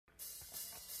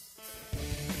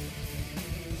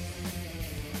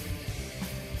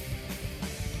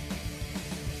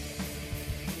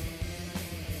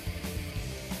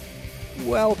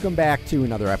Welcome back to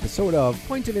another episode of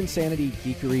Point of Insanity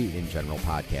Geekery in General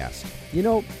podcast. You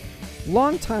know,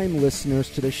 longtime listeners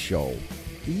to the show,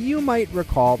 you might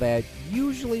recall that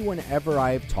usually whenever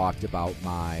I've talked about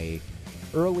my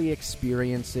early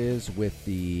experiences with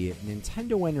the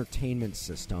Nintendo Entertainment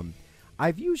System,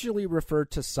 I've usually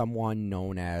referred to someone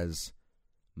known as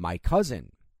my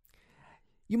cousin.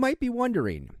 You might be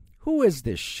wondering, who is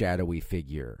this shadowy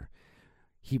figure?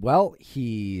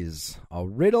 He's a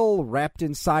riddle wrapped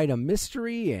inside a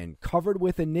mystery and covered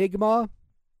with enigma,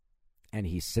 and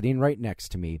he's sitting right next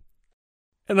to me.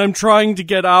 And I'm trying to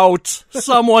get out.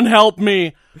 Someone help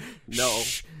me. No.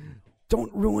 Shh,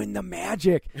 don't ruin the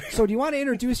magic. So do you want to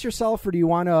introduce yourself, or do you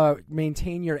want to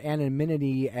maintain your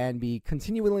anonymity and be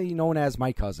continually known as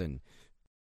my cousin?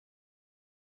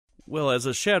 Well, as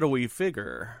a shadowy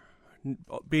figure,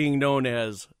 being known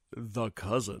as the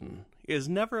cousin is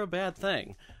never a bad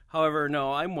thing. However,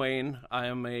 no, I'm Wayne. I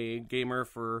am a gamer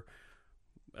for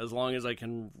as long as I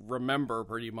can remember,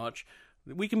 pretty much.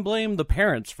 We can blame the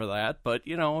parents for that, but,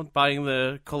 you know, buying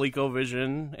the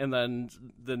ColecoVision and then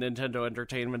the Nintendo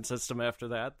Entertainment System after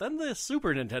that, then the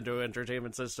Super Nintendo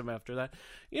Entertainment System after that,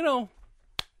 you know,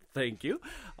 thank you.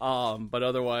 But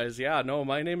otherwise, yeah, no,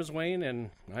 my name is Wayne, and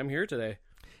I'm here today.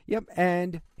 Yep,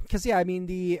 and because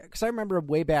I remember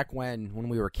way back when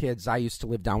we were kids, I used to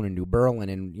live down in New Berlin,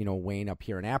 and Wayne up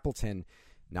here in Appleton.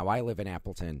 Now I live in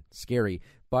Appleton, scary,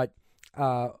 but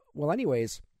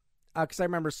anyways, because I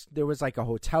remember there was like a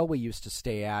hotel we used to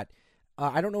stay at.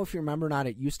 I don't know if you remember or not.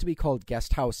 It used to be called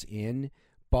Guest House Inn,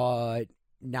 but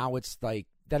now it's like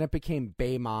then it became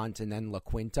Baymont and then La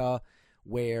Quinta,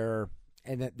 there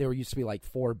used to be like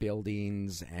 4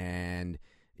 buildings and.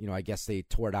 I guess they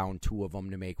tore down 2 of them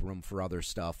to make room for other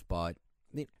stuff, but...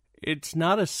 It's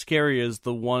not as scary as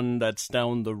the one that's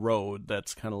down the road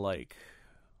that's kind of like...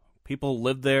 People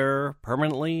live there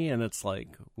permanently, and it's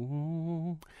like...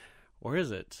 where is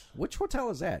it? Which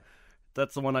hotel is that?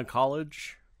 That's the one on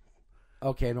College.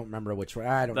 Okay, I don't remember which one.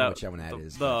 I don't know which one that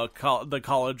is. The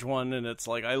College one, and it's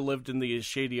like I lived in these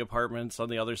shady apartments on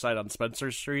the other side on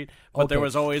Spencer Street, but There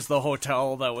was always the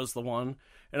hotel that was the one.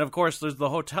 And, of course, there's the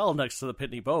hotel next to the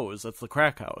Pitney Bowes. That's the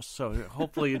crack house. So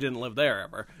hopefully you didn't live there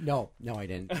ever. No, I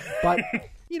didn't. But,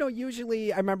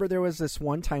 usually I remember there was this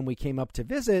one time we came up to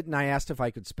visit, and I asked if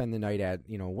I could spend the night at,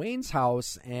 Wayne's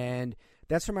house. And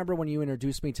that's remember when you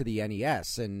introduced me to the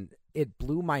NES. And it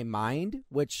blew my mind,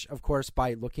 which, of course,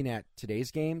 by looking at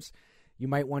today's games, you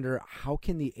might wonder, how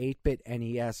can the 8-bit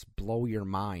NES blow your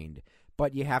mind?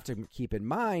 But you have to keep in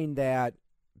mind that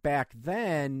back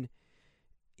then...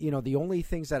 the only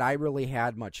things that I really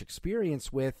had much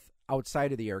experience with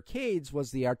outside of the arcades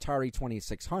was the Atari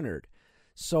 2600.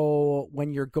 So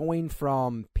when you're going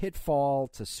from Pitfall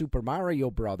to Super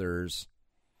Mario Brothers,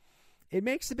 it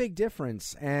makes a big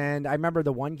difference. And I remember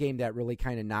the one game that really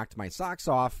kind of knocked my socks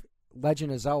off,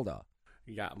 Legend of Zelda.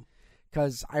 Yeah.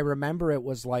 Because I remember it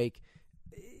was like,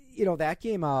 that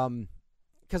game,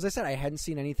 because I said I hadn't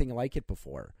seen anything like it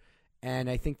before.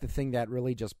 And I think the thing that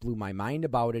really just blew my mind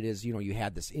about it is, you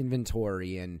had this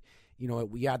inventory and,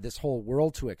 we had this whole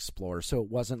world to explore. So it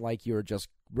wasn't like you were just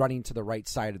running to the right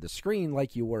side of the screen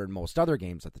like you were in most other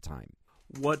games at the time.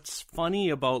 What's funny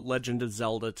about Legend of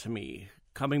Zelda to me,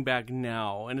 coming back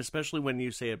now, and especially when you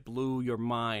say it blew your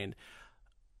mind,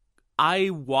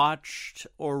 I watched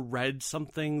or read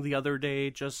something the other day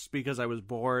just because I was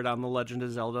bored on The Legend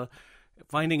of Zelda,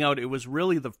 finding out it was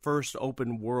really the first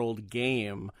open world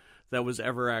game that was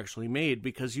ever actually made,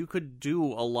 because you could do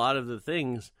a lot of the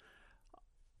things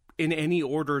in any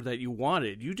order that you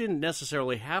wanted. You didn't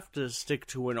necessarily have to stick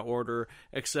to an order,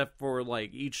 except for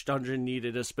like each dungeon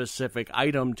needed a specific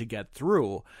item to get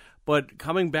through. But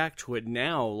coming back to it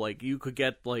now, like you could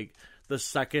get like the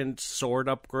second sword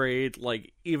upgrade,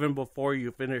 like even before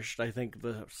you finished, I think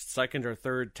the second or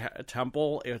third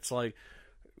temple. It's like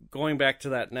going back to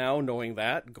that now, knowing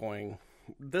that,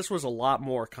 this was a lot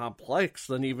more complex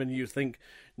than even you think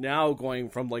now, going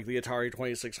from like the Atari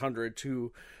 2600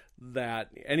 to that.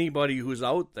 Anybody who's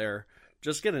out there,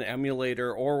 just get an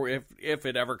emulator, or if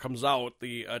it ever comes out,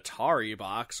 the Atari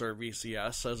box or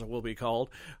VCS as it will be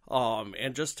called,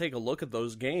 and just take a look at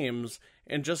those games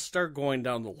and just start going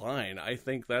down the line. I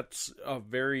think that's a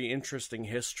very interesting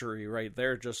history right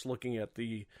there, just looking at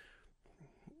the,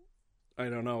 I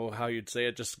don't know how you'd say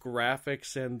it, just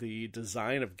graphics and the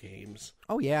design of games.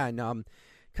 Oh, yeah, and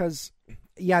because,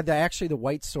 the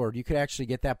White Sword, you could actually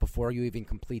get that before you even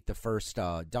complete the first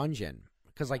dungeon.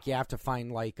 Because, like, you have to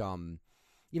find, like,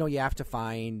 you have to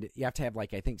have,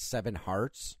 like, I think 7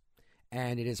 hearts,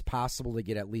 and it is possible to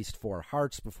get at least 4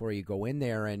 hearts before you go in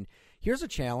there, and Here's a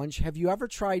challenge. Have you ever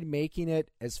tried making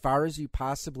it as far as you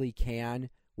possibly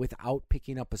can without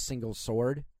picking up a single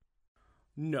sword?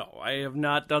 No, I have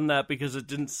not done that because it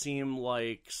didn't seem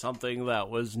like something that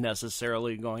was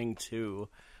necessarily going to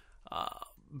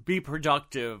be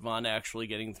productive on actually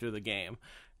getting through the game.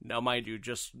 Now, mind you,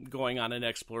 just going on an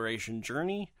exploration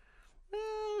journey,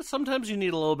 sometimes you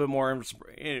need a little bit more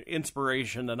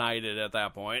inspiration than I did at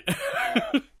that point.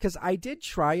 Because I did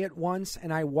try it once,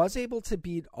 and I was able to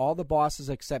beat all the bosses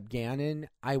except Ganon.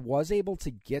 I was able to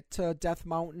get to Death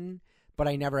Mountain, but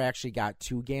I never actually got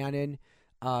to Ganon.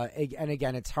 And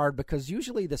again, it's hard because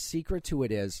usually the secret to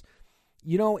it is,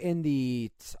 in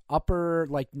the upper,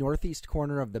 northeast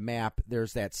corner of the map,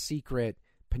 there's that secret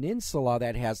peninsula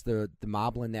that has the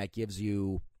moblin that gives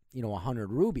you,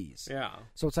 100 rubies. Yeah.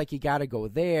 So it's like you got to go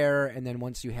there, and then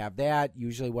once you have that,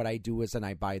 usually what I do is then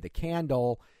I buy the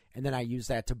candle, and then I use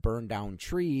that to burn down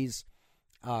trees,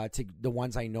 to the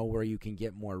ones I know where you can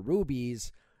get more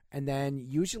rubies. And then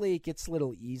usually it gets a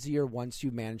little easier once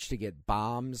you manage to get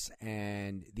bombs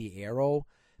and the arrow,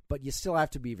 but you still have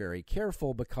to be very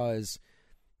careful because,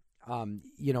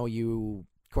 you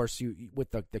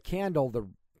with the candle,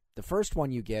 the first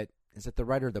one you get, is it the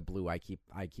red or the blue? I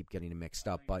keep getting it mixed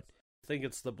up, but I think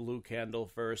it's the blue candle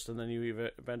first, and then you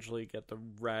eventually get the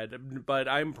red. But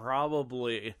I'm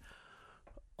probably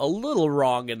a little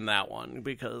wrong in that one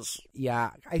because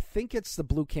I think it's the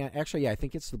blue Actually, I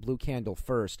think it's the blue candle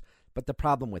first. But the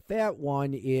problem with that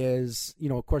one is,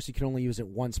 of course, you can only use it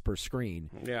once per screen.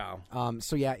 Yeah.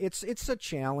 So yeah, it's a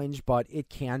challenge, but it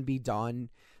can be done.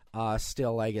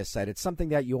 Still, like I said, it's something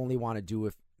that you only want to do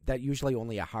that usually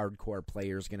only a hardcore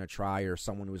player is going to try, or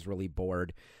someone who's really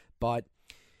bored. But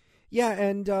yeah,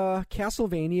 and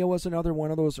Castlevania was another one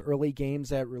of those early games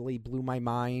that really blew my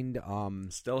mind.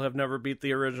 Still have never beat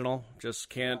the original. Just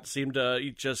can't seem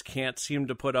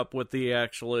to put up with the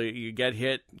actually you get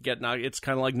hit, get knocked. It's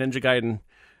kind of like Ninja Gaiden.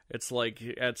 It's like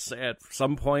at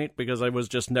some point, because I was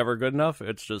just never good enough,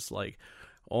 it's just like,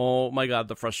 oh my god,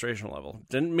 the frustration level.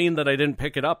 Didn't mean that I didn't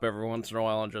pick it up every once in a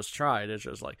while and just tried. It's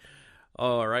just like,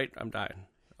 oh, all right, I'm dying.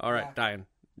 All right, dying.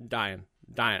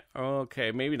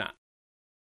 Okay, maybe not.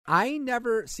 I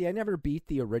never beat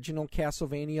the original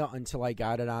Castlevania until I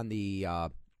got it on the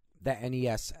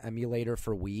NES emulator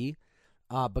for Wii,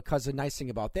 because the nice thing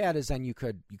about that is then you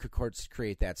could of course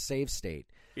create that save state.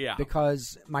 Yeah.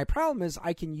 Because my problem is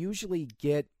I can usually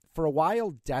get, for a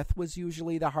while, Death was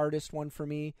usually the hardest one for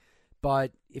me,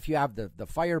 but if you have the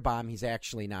Firebomb, he's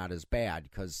actually not as bad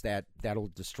because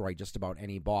that'll destroy just about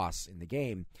any boss in the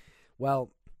game. Well,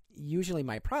 usually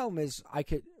my problem is I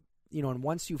could, and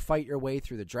once you fight your way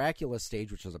through the Dracula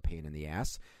stage, which was a pain in the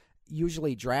ass,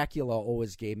 usually Dracula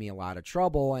always gave me a lot of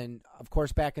trouble. And of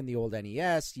course, back in the old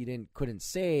NES, you couldn't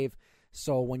save.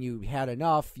 So when you had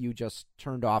enough, you just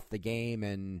turned off the game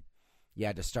and you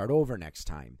had to start over next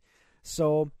time.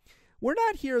 So we're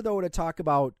not here, though, to talk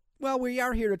about, well, we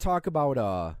are here to talk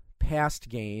about past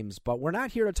games, but we're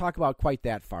not here to talk about quite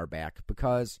that far back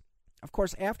because, of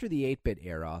course, after the 8-bit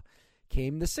era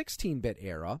came the 16-bit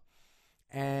era.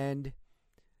 And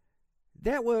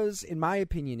that was, in my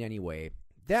opinion anyway,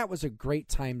 that was a great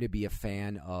time to be a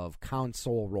fan of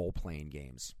console role-playing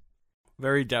games.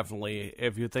 Very definitely.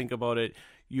 If you think about it,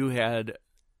 you had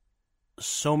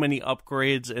so many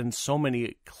upgrades and so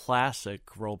many classic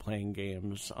role-playing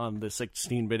games on the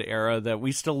 16-bit era that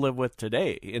we still live with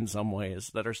today in some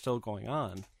ways that are still going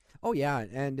on. Oh, yeah,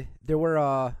 and there were,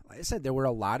 like I said, there were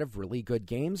a lot of really good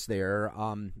games there,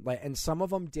 and some of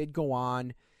them did go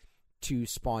on to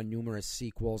spawn numerous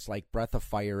sequels, like Breath of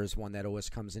Fire is one that always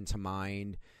comes to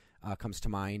mind,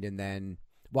 and then,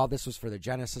 well, this was for the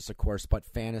Genesis, of course, but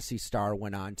Phantasy Star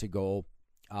went on to go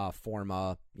form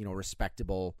a,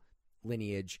 respectable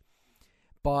lineage.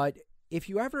 But if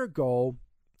you ever go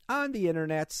on the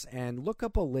internets and look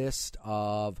up a list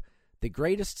of the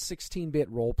greatest 16-bit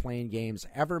role-playing games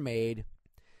ever made,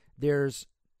 there's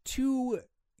 2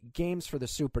 games for the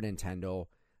Super Nintendo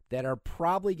that are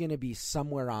probably going to be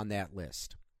somewhere on that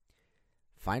list.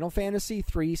 Final Fantasy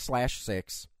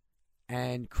 3/6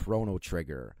 and Chrono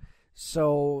Trigger.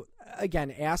 So,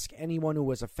 again, ask anyone who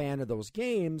was a fan of those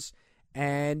games,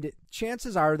 and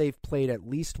chances are they've played at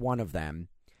least one of them,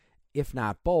 if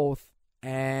not both,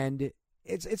 and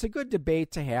it's a good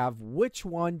debate to have. Which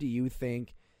one do you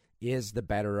think is the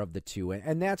better of the two?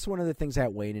 And that's one of the things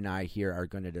that Wayne and I here are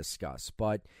going to discuss.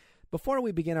 But before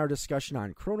we begin our discussion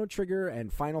on Chrono Trigger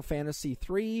and Final Fantasy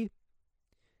 3,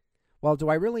 well, do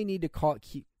I really need to call it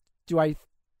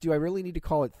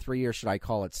 3 or should I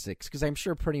call it 6? Because I'm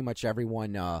sure pretty much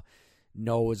everyone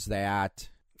knows that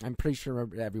I'm pretty sure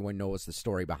everyone knows the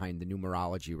story behind the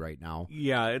numerology right now.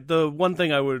 Yeah, the one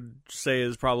thing I would say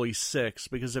is probably 6,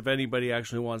 because if anybody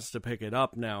actually wants to pick it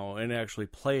up now and actually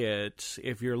play it,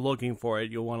 if you're looking for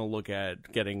it, you'll want to look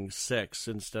at getting 6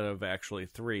 instead of actually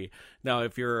 3. Now,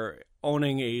 if you're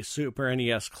owning a Super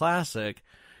NES Classic,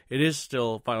 it is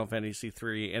still Final Fantasy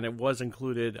 3, and it was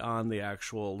included on the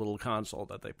actual little console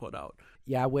that they put out.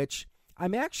 Yeah, which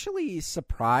I'm actually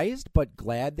surprised but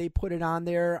glad they put it on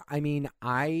there. I mean,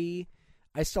 I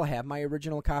still have my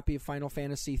original copy of Final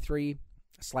Fantasy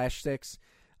 3/6.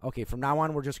 Okay, from now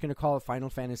on, we're just going to call it Final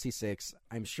Fantasy 6.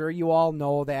 I'm sure you all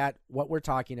know what we're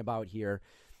talking about here,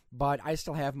 but I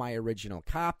still have my original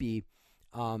copy.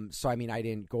 So, I mean, I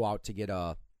didn't go out to get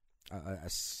a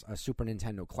Super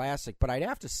Nintendo Classic, but I'd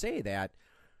have to say that,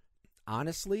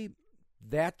 honestly,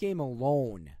 that game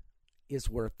alone is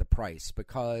worth the price,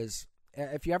 because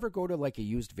if you ever go to like a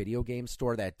used video game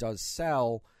store that does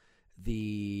sell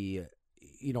the,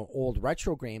 old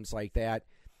retro games like that,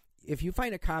 if you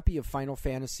find a copy of Final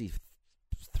Fantasy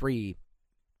 3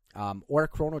 or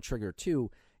Chrono Trigger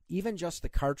 2, even just the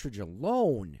cartridge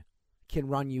alone can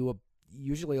run you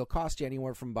usually it'll cost you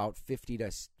anywhere from about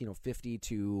 $50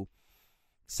 to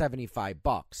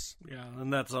 $75. Yeah,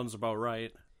 and that sounds about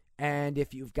right. And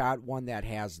if you've got one that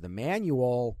has the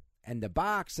manual and the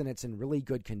box and it's in really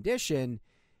good condition,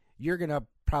 you're going to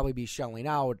probably be shelling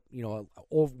out,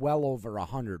 well over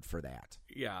 $100 for that.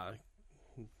 Yeah,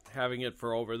 having it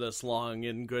for over this long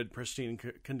in good, pristine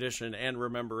condition and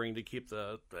remembering to keep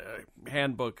the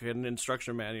handbook and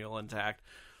instruction manual intact,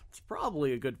 it's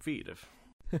probably a good feat.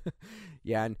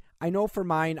 Yeah, and I know for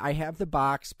mine, I have the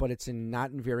box, but it's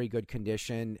not in very good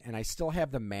condition, and I still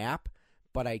have the map,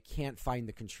 but I can't find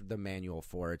the manual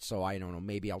for it, so I don't know,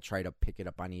 maybe I'll try to pick it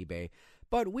up on eBay.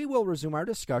 But we will resume our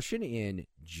discussion in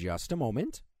just a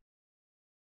moment.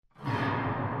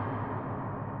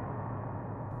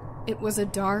 It was a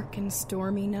dark and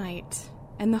stormy night,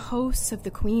 and the hosts of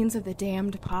the Queens of the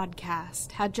Damned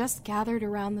podcast had just gathered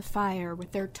around the fire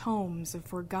with their tomes of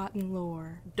forgotten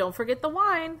lore. Don't forget the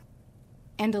wine.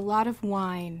 And a lot of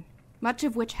wine, much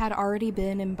of which had already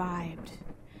been imbibed.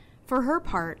 For her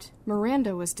part,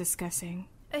 Miranda was discussing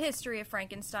A History of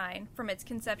Frankenstein, from its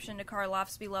conception to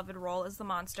Karloff's beloved role as the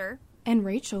monster. And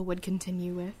Rachel would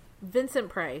continue with Vincent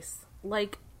Price.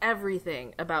 Like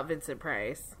everything about Vincent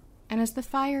Price. And as the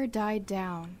fire died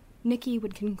down, Nikki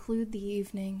would conclude the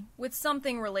evening with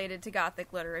something related to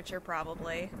Gothic literature,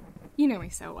 probably. You know me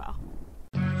so well.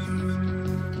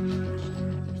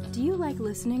 Do you like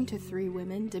listening to three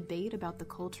women debate about the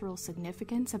cultural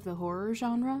significance of the horror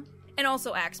genre? And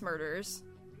also axe murders.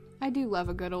 I do love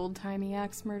a good old-timey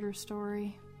axe murder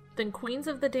story. Then Queens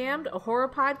of the Damned, a horror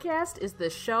podcast, is the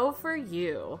show for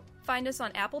you. Find us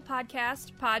on Apple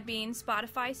Podcast, Podbean,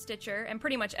 Spotify, Stitcher, and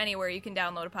pretty much anywhere you can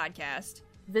download a podcast.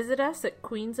 Visit us at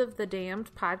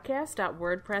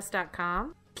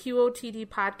queensofthedamnedpodcast.wordpress.com,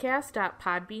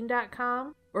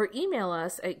 qotdpodcast.podbean.com, or email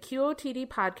us at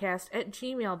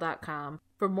qotdpodcast@gmail.com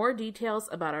for more details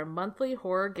about our monthly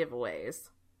horror giveaways.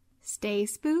 Stay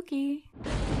spooky.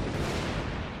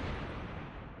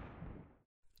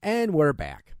 And we're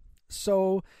back.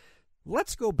 So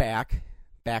let's go back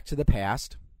to the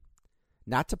past.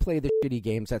 Not to play the shitty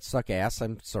games that suck ass.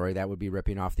 I'm sorry, that would be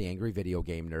ripping off the angry video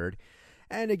game nerd.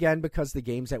 And again, because the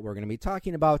games that we're going to be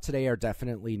talking about today are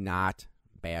definitely not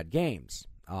bad games.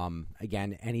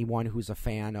 Again, anyone who's a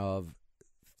fan of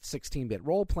 16-bit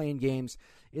role-playing games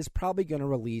is probably going to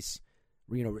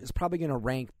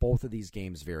rank both of these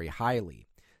games very highly.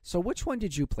 So which one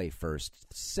did you play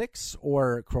first, 6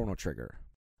 or Chrono Trigger?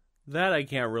 That I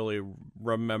can't really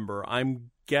remember.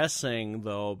 I'm guessing,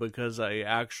 though, because I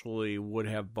actually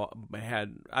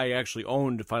I actually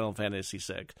owned Final Fantasy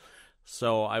VI.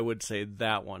 So I would say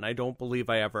that one. I don't believe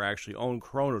I ever actually owned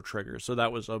Chrono Trigger, so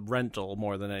that was a rental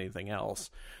more than anything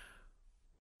else.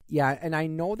 Yeah, and I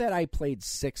know that I played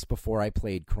 6 before I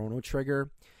played Chrono Trigger,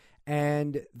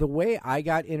 and the way I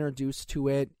got introduced to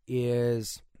it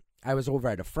is I was over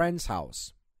at a friend's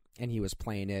house, and he was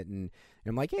playing it, and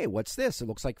I'm like, hey, what's this? It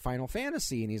looks like Final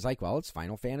Fantasy, and he's like, well, it's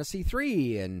Final Fantasy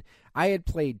 3, and I had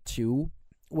played 2,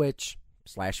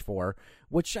 /4,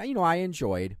 which, I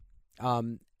enjoyed,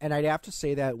 and I'd have to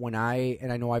say that and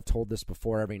I know I've told this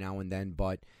before every now and then,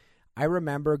 but I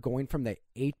remember going from the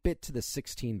 8-bit to the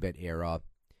 16-bit era.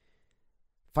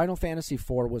 Final Fantasy IV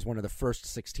was one of the first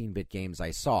 16-bit games I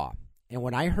saw. And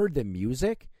when I heard the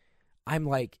music, I'm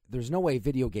like, there's no way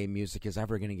video game music is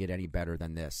ever going to get any better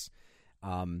than this.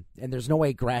 And there's no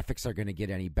way graphics are going to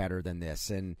get any better than this.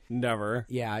 And never.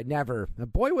 Yeah, never.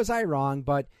 Boy, was I wrong.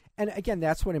 And again,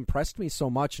 that's what impressed me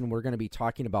so much, and we're going to be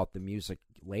talking about the music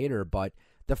later, but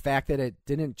the fact that it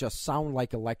didn't just sound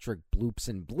like electric bloops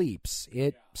and bleeps.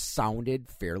 It sounded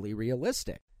fairly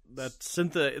realistic.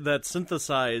 That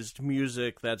synthesized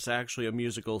music that's actually a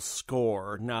musical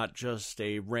score, not just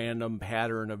a random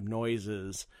pattern of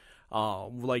noises,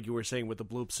 like you were saying with the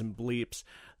bloops and bleeps.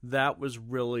 That was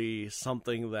really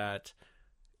something that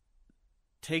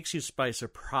takes you by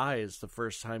surprise the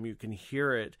first time you can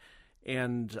hear it.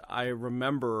 And I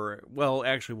remember, well,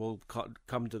 actually, we'll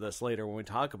come to this later when we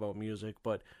talk about music,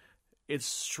 but it's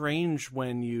strange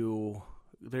when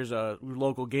there's a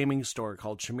local gaming store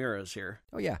called Chimera's here.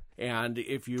 Oh, yeah. And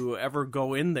if you ever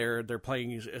go in there, they're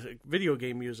playing video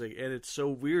game music, and it's so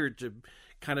weird to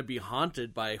kind of be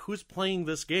haunted by who's playing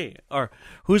this game, or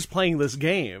who's playing this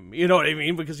game. You know what I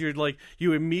mean? Because you're like,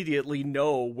 you immediately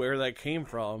know where that came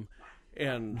from.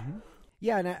 And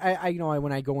yeah, and I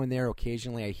when I go in there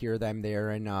occasionally, I hear them there.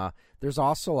 And there's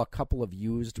also a couple of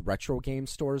used retro game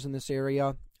stores in this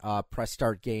area, Press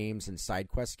Start Games and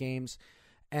SideQuest Games.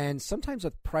 And sometimes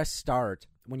with Press Start,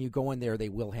 when you go in there, they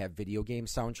will have video game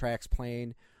soundtracks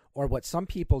playing. Or what some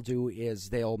people do is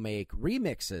they'll make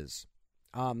remixes.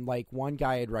 Like one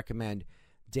guy I'd recommend,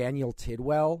 Daniel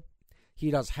Tidwell.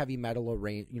 He does heavy metal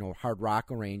hard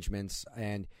rock arrangements,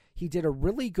 and he did a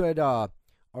really good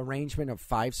arrangement of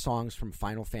 5 songs from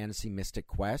Final Fantasy Mystic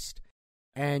Quest.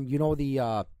 And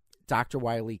the Dr.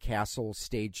 Wily Castle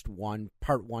Staged 1,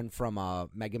 Part 1 from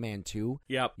Mega Man 2.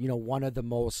 Yep. One of the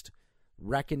most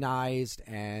recognized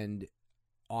and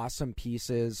awesome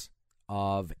pieces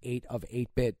of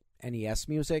 8-bit NES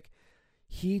music.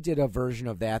 He did a version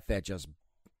of that just,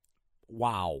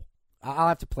 wow. I'll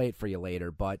have to play it for you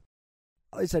later, but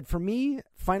like I said, for me,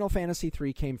 Final Fantasy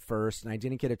III came first, and I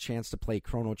didn't get a chance to play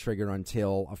Chrono Trigger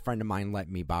until a friend of mine let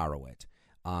me borrow it.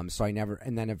 So I never,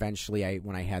 and then eventually,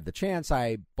 when I had the chance,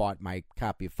 I bought my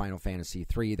copy of Final Fantasy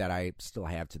III that I still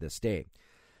have to this day.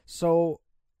 So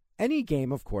any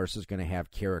game, of course, is going to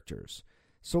have characters.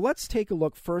 So let's take a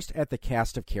look first at the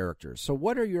cast of characters. So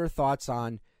what are your thoughts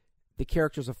on the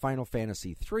characters of Final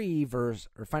Fantasy III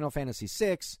Final Fantasy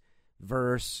VI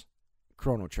versus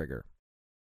Chrono Trigger?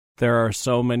 There are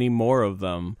so many more of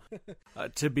them.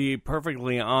 To be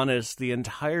perfectly honest, the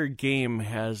entire game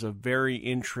has a very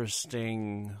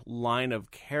interesting line of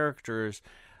characters,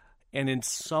 and in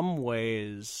some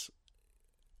ways,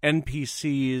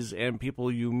 NPCs and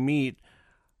people you meet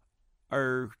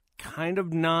are kind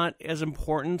of not as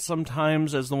important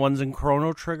sometimes as the ones in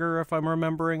Chrono Trigger, if I'm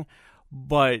remembering.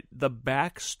 But the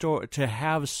backstory, to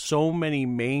have so many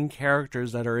main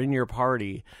characters that are in your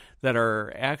party that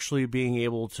are actually being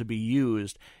able to be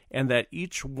used, and that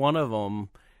each one of them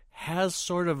has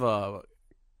sort of a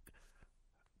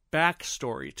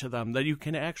backstory to them that you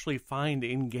can actually find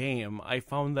in-game. I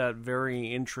found that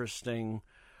very interesting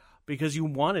because you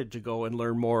wanted to go and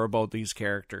learn more about these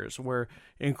characters, where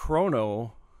in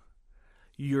Chrono,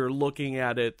 you're looking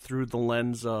at it through the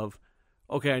lens of,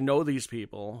 okay, I know these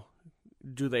people.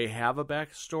 Do they have a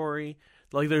backstory?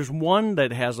 Like, there's one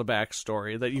that has a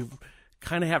backstory that you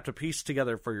kind of have to piece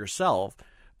together for yourself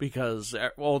because,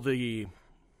 well, the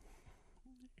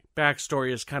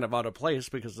backstory is kind of out of place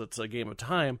because it's a game of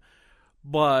time,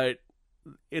 but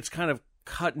it's kind of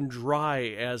cut and dry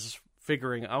as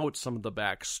figuring out some of the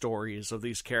backstories of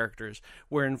these characters,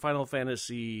 where in Final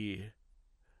Fantasy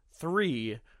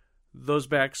III, those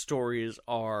backstories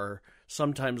are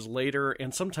sometimes later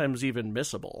and sometimes even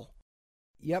missable.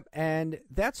 Yep, and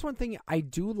that's one thing I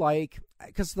do like,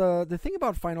 because the thing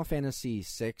about Final Fantasy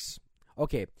VI,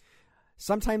 okay,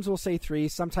 sometimes we'll say 3,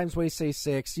 sometimes we say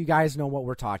 6. You guys know what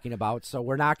we're talking about, so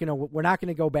we're not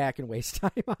gonna go back and waste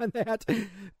time on that.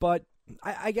 But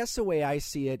I guess the way I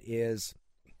see it is,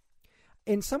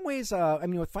 in some ways,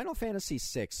 with Final Fantasy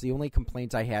VI, the only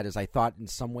complaint I had is I thought in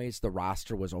some ways the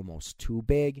roster was almost too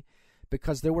big,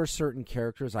 because there were certain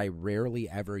characters I rarely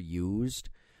ever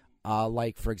used.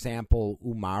 Like, for example,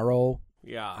 Umaro.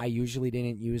 Yeah. I usually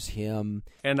didn't use him.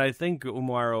 And I think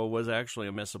Umaro was actually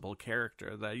a missable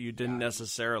character that you didn't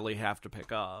necessarily have to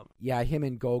pick up. Yeah, him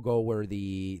and Gogo were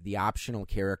the optional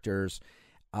characters.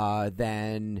 But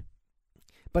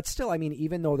still,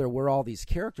 even though there were all these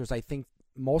characters, I think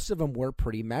most of them were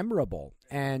pretty memorable.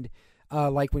 And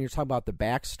like when you're talking about the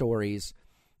backstories,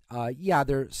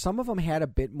 some of them had a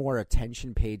bit more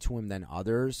attention paid to him than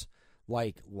others,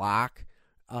 like Locke.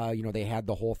 They had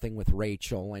the whole thing with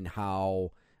Rachel and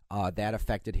how that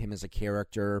affected him as a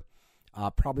character.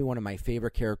 Probably one of my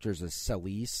favorite characters is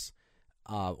Celis,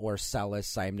 or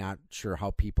Celis. I'm not sure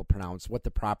how people pronounce what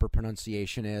the proper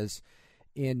pronunciation is.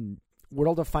 In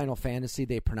World of Final Fantasy,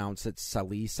 they pronounce it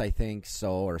Celis, I think,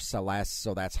 or Celeste,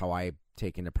 so that's how I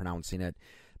take into pronouncing it.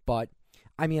 But,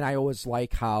 I always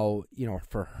like how,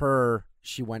 for her,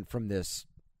 she went from this,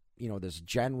 this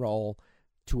general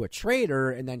to a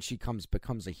traitor, and then she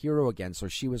becomes a hero again. So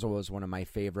she was always one of my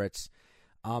favorites.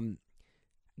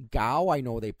 Gao, I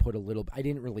know they put I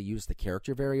didn't really use the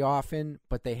character very often,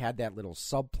 but they had that little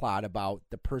subplot about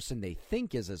the person they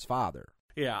think is his father.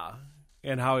 Yeah,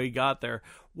 and how he got there.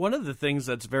 One of the things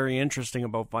that's very interesting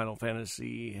about Final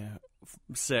Fantasy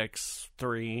 6,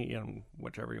 3,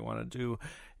 whichever you want to do,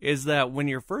 is that when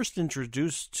you're first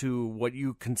introduced to what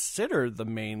you consider the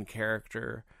main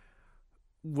character,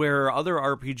 where other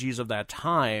RPGs of that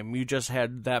time, you just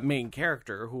had that main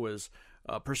character who was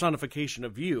a personification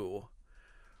of you.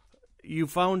 You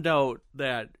found out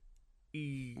that,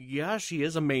 yeah, she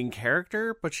is a main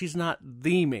character, but she's not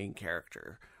the main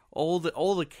character. All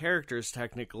the characters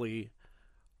technically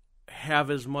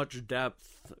have as much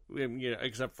depth,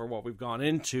 except for what we've gone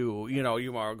into,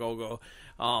 Yumara Gogo.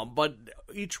 But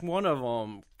each one of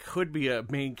them could be a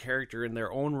main character in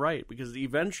their own right, because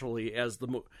eventually, as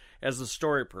the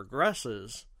story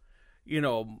progresses,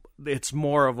 it's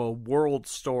more of a world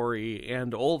story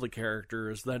and all the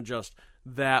characters than just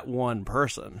that one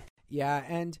person. Yeah,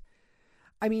 and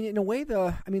I mean, in a way,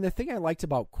 the thing I liked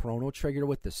about Chrono Trigger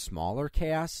with the smaller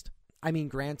cast,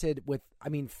 granted,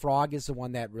 Frog is the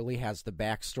one that really has the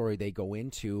backstory they go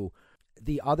into.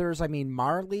 The others,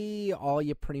 Marley, all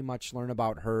you pretty much learn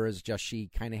about her is just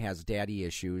she kind of has daddy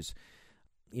issues.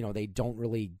 They don't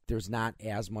really, there's not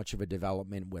as much of a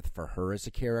development for her as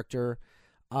a character.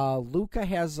 Luca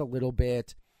has a little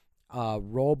bit.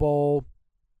 Robo,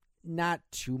 not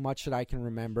too much that I can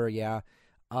remember, yeah.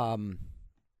 The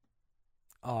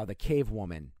cave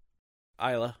woman.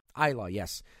 Isla,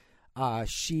 yes. I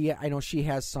know she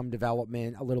has some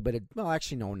development, a little bit of, well,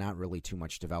 actually, no, not really too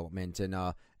much development.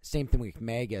 And same thing with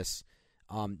Magus.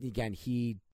 Again,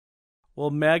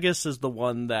 Magus is the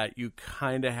one that you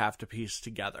kind of have to piece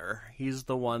together. He's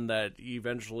the one that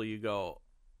eventually you go,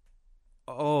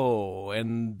 oh,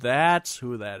 and that's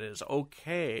who that is.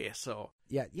 Okay, so.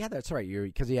 Yeah, that's right.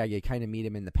 Because you kind of meet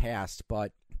him in the past,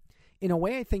 but in a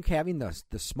way, I think having the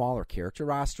smaller character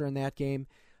roster in that game,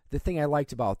 the thing I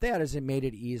liked about that is it made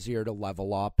it easier to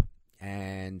level up,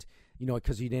 and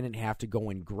because you didn't have to go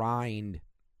and grind.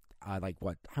 I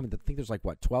think there's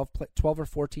 12 or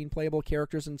 14 playable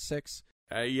characters in 6.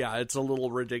 Yeah, it's a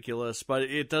little ridiculous, but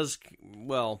it does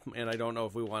well. And I don't know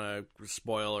if we want to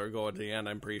spoil or go at the end.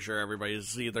 I'm pretty sure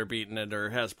everybody's either beaten it or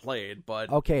has played.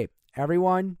 But okay,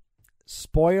 everyone.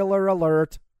 Spoiler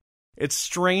alert. It's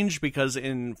strange because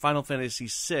in Final Fantasy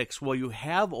VI, while you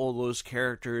have all those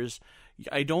characters,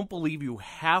 I don't believe you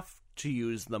have to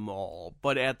use them all.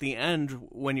 But at the end,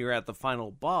 when you're at the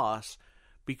final boss,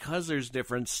 because there's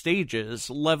different stages,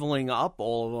 leveling up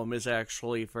all of them is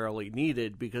actually fairly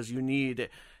needed, because you need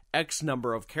X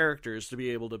number of characters to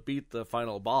be able to beat the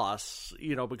final boss,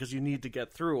 because you need to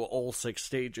get through all 6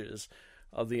 stages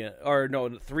of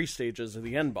 3 stages of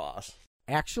the end boss.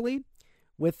 Actually,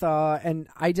 and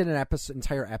I did an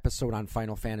entire episode on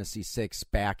Final Fantasy VI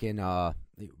back in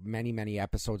many, many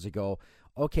episodes ago.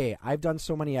 Okay, I've done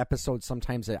so many episodes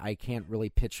sometimes that I can't really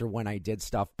picture when I did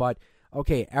stuff, but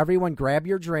okay, everyone grab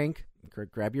your drink.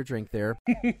 Grab your drink there.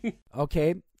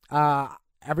 Okay,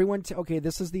 everyone, okay,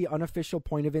 this is the unofficial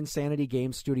Point of Insanity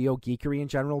Game Studio Geekery and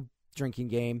General Drinking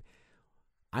Game.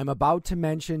 I'm about to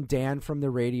mention Dan from the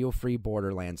Radio Free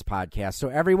Borderlands podcast, so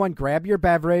everyone grab your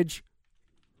beverage.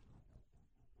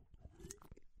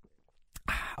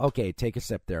 Okay, take a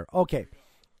sip there. Okay.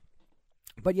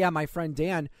 But yeah, my friend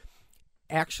Dan,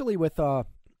 actually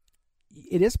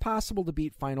it is possible to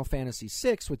beat Final Fantasy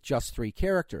VI with just 3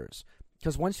 characters.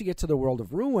 Because once you get to the World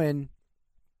of Ruin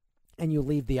and you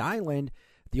leave the island,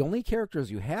 the only characters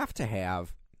you have to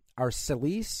have are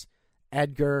Celise,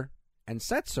 Edgar, and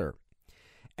Setzer.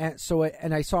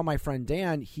 And I saw my friend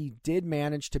Dan, he did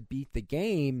manage to beat the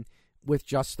game with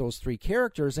just those 3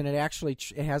 characters, and it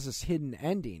has this hidden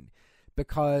ending.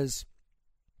 Because,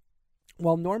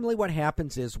 well, normally what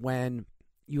happens is when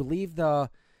you leave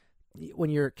when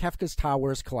your Kefka's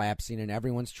tower is collapsing and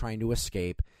everyone's trying to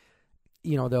escape,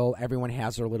 everyone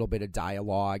has their little bit of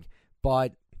dialogue.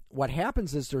 But what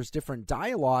happens is there's different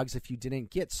dialogues if you didn't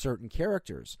get certain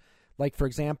characters. Like, for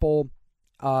example,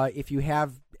 if you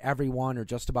have everyone or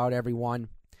just about everyone,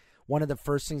 one of the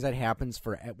first things that happens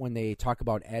when they talk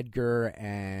about Edgar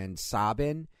and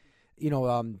Sabin,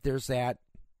 there's that.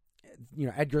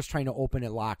 Edgar's trying to open a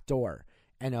locked door,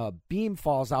 and a beam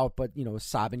falls out, but,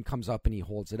 Sabin comes up and he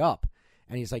holds it up.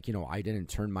 And he's like, I didn't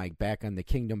turn my back on the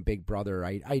kingdom, big brother.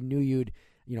 I knew you'd,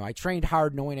 I trained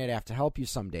hard knowing I'd have to help you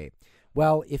someday.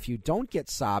 Well, if you don't get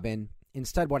Sabin,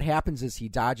 instead what happens is he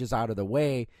dodges out of the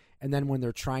way, and then when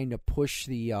they're trying to push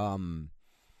the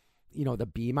the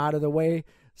beam out of the way,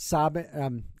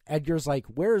 Sabin, Edgar's like,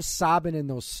 where's Sabin and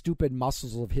those stupid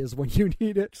muscles of his when you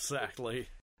need it? Exactly.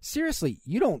 Seriously,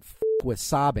 you don't f*** with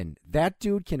Sabin. That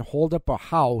dude can hold up a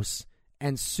house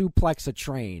and suplex a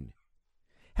train.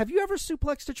 Have you ever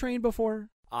suplexed a train before?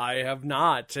 I have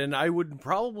not, and I would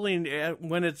probably,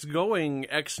 when it's going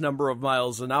X number of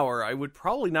miles an hour, I would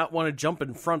probably not want to jump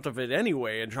in front of it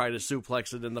anyway and try to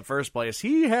suplex it in the first place.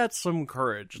 He had some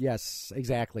courage. Yes,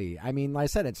 exactly. I mean, like I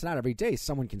said, it's not every day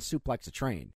someone can suplex a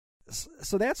train.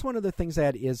 So that's one of the things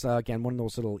that is, again, one of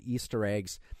those little Easter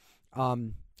eggs.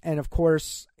 And of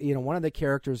course, one of the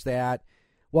characters that,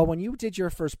 well, when you did your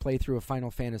first playthrough of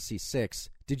Final Fantasy VI,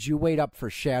 did you wait up for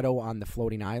Shadow on the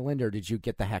floating island, or did you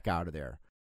get the heck out of there?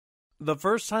 The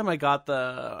first time I got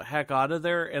the heck out of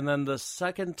there, and then the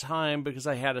second time because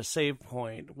I had a save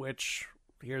point, which,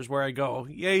 here's where I go.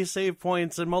 Yay, save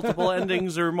points and multiple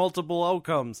endings or multiple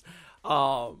outcomes.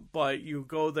 But you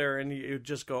go there and you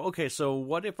just go, okay, so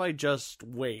what if I just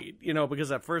wait?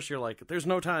 Because at first you're like, there's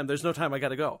no time, I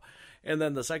gotta go. And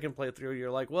then the second playthrough,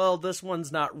 you're like, well, this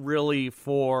one's not really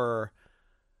for,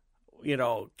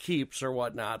 keeps or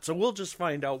whatnot. So we'll just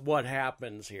find out what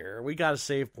happens here. We got a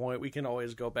save point. We can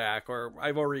always go back, or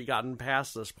I've already gotten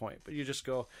past this point. But you just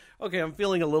go, okay, I'm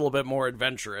feeling a little bit more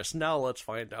adventurous. Now let's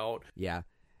find out. Yeah.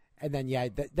 And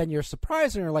then, then you're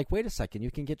surprised and you're like, wait a second,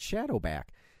 you can get Shadow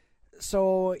back.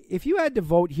 So if you had to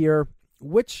vote here,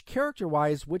 which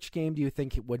character-wise, which game do you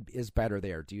think is better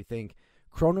there? Do you think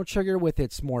Chrono Trigger with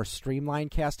its more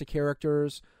streamlined cast of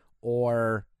characters,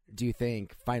 or do you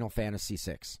think Final Fantasy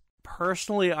VI?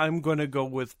 Personally, I'm going to go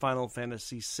with Final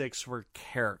Fantasy VI for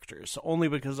characters, only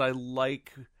because I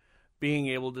like being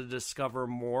able to discover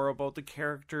more about the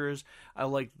characters. I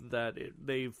like that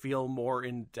they feel more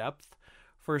in depth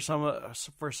for some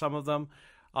of them.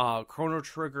 Chrono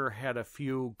Trigger had a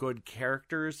few good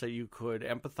characters that you could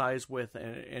empathize with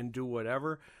and do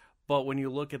whatever, but when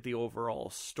you look at the overall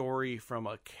story from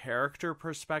a character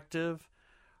perspective,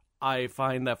 I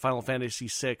find that Final Fantasy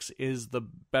VI is the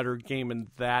better game in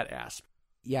that aspect.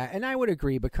 Yeah, and I would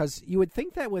agree, because you would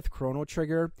think that with Chrono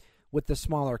Trigger, with the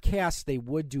smaller cast, they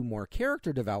would do more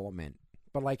character development.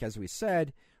 But like as we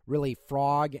said, really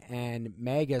Frog and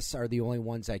Magus are the only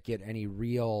ones that get any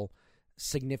real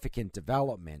significant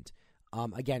development.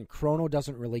 Again, Chrono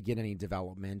doesn't really get any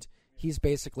development. He's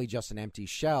basically just an empty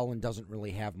shell and doesn't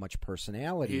really have much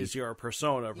personality. He's your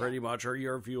persona, pretty much, or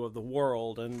your view of the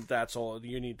world, and that's all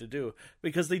you need to do.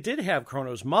 Because they did have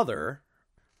Chrono's mother.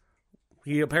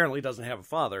 He apparently doesn't have a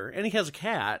father, and he has a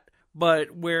cat,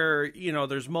 but where,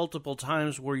 there's multiple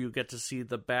times where you get to see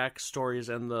the backstories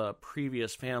and the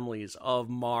previous families of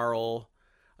Marl.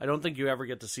 I don't think you ever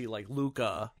get to see,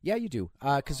 Luca. Yeah, you do,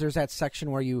 because there's that section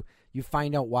where you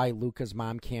find out why Luca's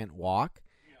mom can't walk.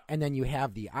 And then you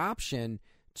have the option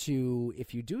to,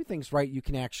 if you do things right, you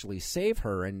can actually save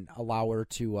her and allow her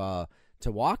to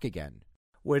walk again.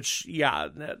 Which, yeah,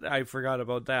 I forgot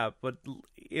about that. But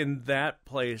in that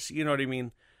place, you know what I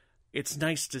mean? It's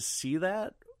nice to see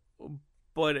that.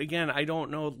 But again, I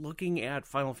don't know, looking at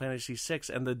Final Fantasy VI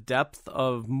and the depth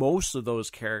of most of those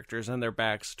characters and their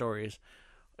backstories,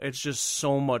 it's just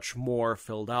so much more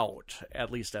filled out,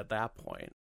 at least at that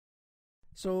point.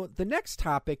 So the next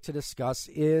topic to discuss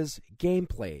is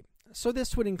gameplay. So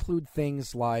this would include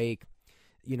things like,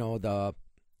 the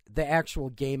actual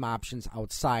game options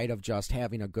outside of just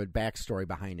having a good backstory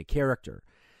behind a character.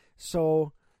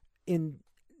 So I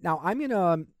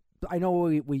know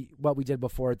what we did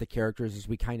before at the characters is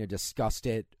we kind of discussed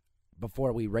it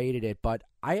before we rated it, but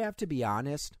I have to be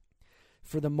honest,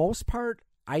 for the most part,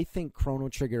 I think Chrono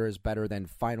Trigger is better than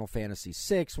Final Fantasy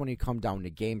VI when you come down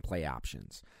to gameplay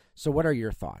options. So what are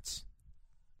your thoughts?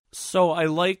 So I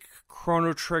like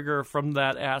Chrono Trigger from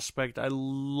that aspect. I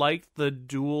like the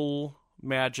dual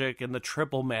magic and the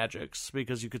triple magics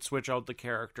because you could switch out the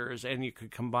characters and you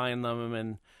could combine them.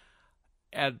 And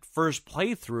at first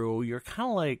playthrough, you're kind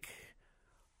of like,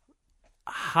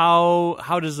 how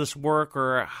does this work,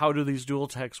 or how do these dual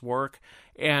techs work?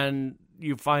 And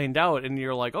you find out and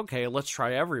you're like, okay, let's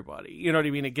try everybody. You know what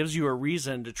I mean? It gives you a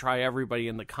reason to try everybody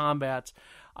in the combats.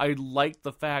 I like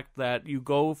the fact that you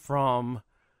go from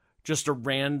just a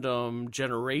random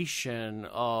generation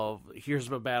of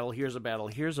here's a battle, here's a battle,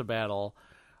 here's a battle,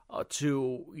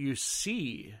 to you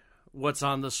see what's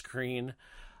on the screen.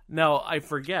 Now, I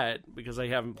forget, because I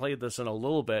haven't played this in a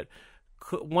little bit,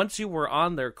 once you were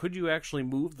on there, could you actually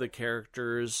move the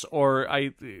characters, or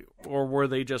were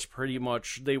they just pretty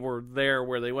much, they were there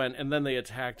where they went, and then they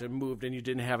attacked and moved, and you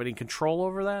didn't have any control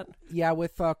over that? Yeah,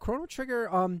 with Chrono Trigger,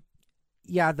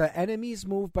 the enemies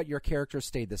moved, but your character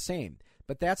stayed the same.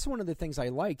 But that's one of the things I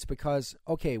liked because,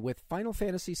 okay, with Final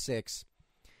Fantasy VI,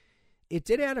 it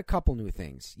did add a couple new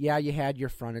things. Yeah, you had your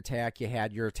front attack, you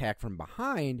had your attack from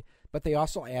behind, but they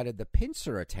also added the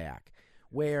pincer attack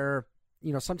where,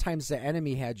 sometimes the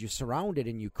enemy had you surrounded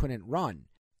and you couldn't run.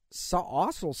 So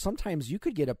also, sometimes you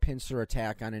could get a pincer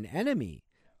attack on an enemy.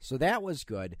 So that was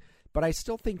good. But I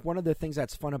still think one of the things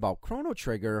that's fun about Chrono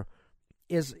Trigger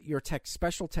is your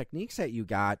special techniques that you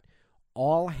got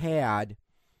all had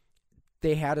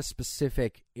a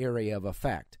specific area of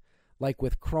effect. Like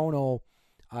with Chrono,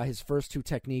 his first two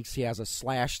techniques, he has a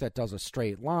slash that does a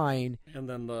straight line. And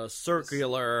then the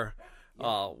circular,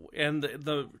 and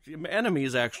the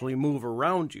enemies actually move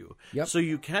around you. Yep. So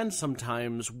you can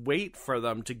sometimes wait for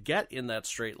them to get in that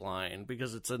straight line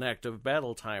because it's an active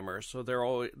battle timer. So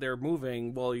they're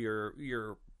moving while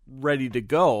you're ready to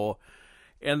go.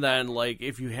 And then, like,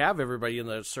 if you have everybody in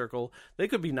that circle, they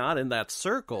could be not in that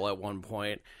circle at one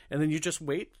point, and then you just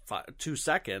wait 2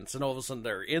 seconds, and all of a sudden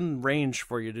they're in range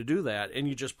for you to do that, and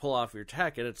you just pull off your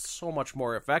tech, and it's so much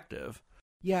more effective.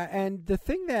 Yeah, and the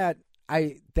thing that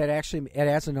actually it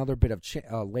adds another bit of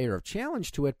layer of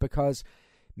challenge to it, because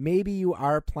maybe you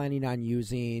are planning on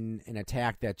using an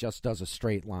attack that just does a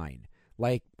straight line.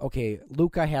 Like, okay,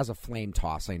 Luca has a flame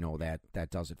toss. I know that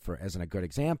does it as a good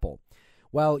example.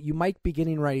 Well, you might be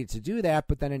getting ready to do that,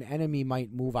 but then an enemy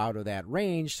might move out of that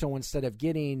range. So instead of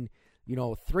getting,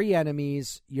 3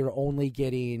 enemies, you're only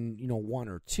getting, 1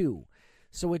 or 2.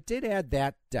 So it did add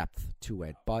that depth to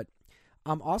it. But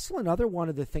also another one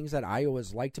of the things that I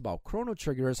always liked about Chrono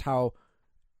Trigger is how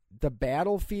the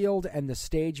battlefield and the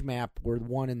stage map were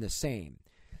one and the same.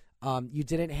 You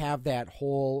didn't have that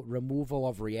whole removal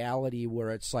of reality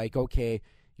where it's like, okay,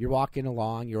 you're walking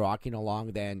along,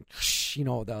 then,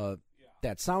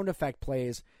 that sound effect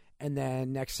plays, and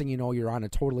then next thing you know, you're on a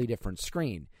totally different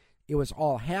screen. It was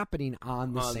all happening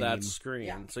on that screen.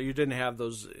 Yeah. So you didn't have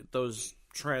those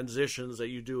transitions that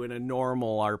you do in a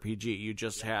normal RPG. You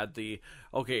just had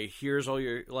here's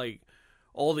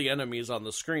all the enemies on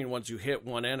the screen. Once you hit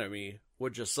one enemy,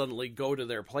 would just suddenly go to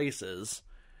their places,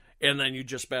 and then you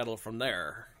just battle from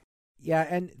there. Yeah,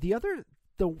 and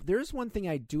there's one thing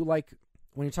I do like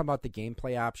when you talk about the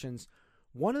gameplay options.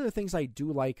 One of the things I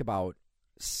do like about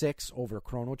 6 over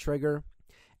Chrono Trigger,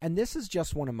 and this is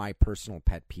just one of my personal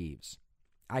pet peeves.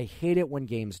 I hate it when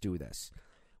games do this,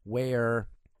 where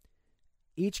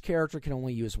each character can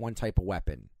only use one type of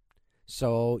weapon.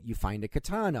 So you find a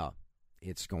katana,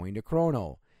 it's going to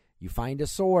Chrono. You find a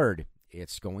sword,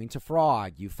 it's going to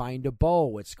Frog. You find a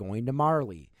bow, it's going to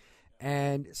Marley.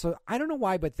 And so I don't know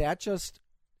why, but that just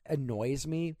annoys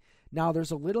me. Now,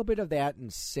 there's a little bit of that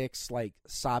in 6, like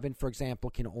Sabin, for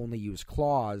example, can only use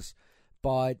claws,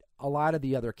 but a lot of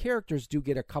the other characters do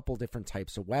get a couple different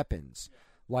types of weapons.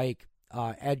 Like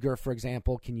Edgar, for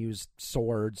example, can use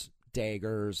swords,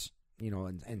 daggers,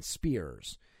 and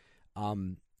spears.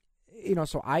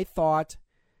 So I thought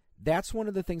that's one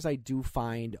of the things I do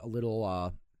find a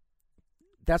little,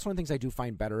 that's one of the things I do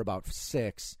find better about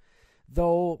 6,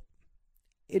 though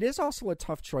it is also a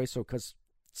tough choice, because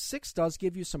 6 does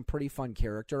give you some pretty fun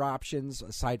character options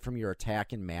aside from your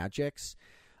attack and magics.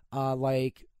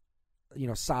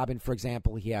 Sabin, for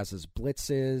example, he has his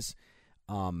blitzes.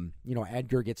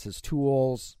 Edgar gets his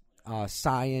tools.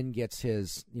 Cyan gets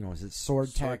his sword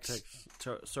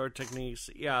techniques.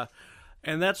 Yeah.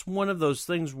 And that's one of those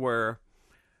things where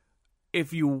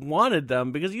if you wanted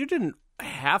them, because you didn't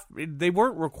they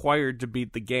weren't required to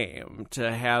beat the game to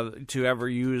ever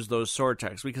use those sword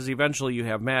techs, because eventually you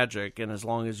have magic, and as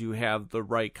long as you have the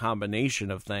right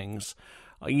combination of things,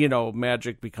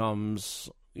 magic becomes,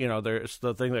 there's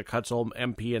the thing that cuts all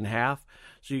MP in half.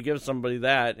 So you give somebody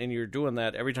that, and you're doing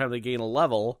that every time they gain a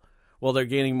level. Well, they're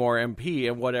gaining more MP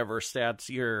and whatever stats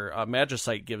your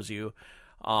Magicite gives you.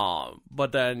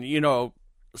 But then,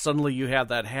 suddenly you have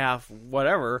that half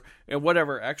whatever, and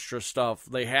whatever extra stuff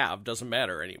they have doesn't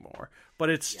matter anymore. But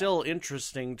it's still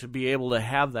interesting to be able to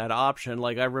have that option.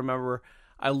 Like, I remember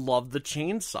I loved the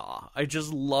chainsaw. I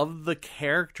just loved the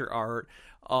character art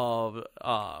of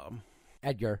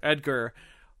Edgar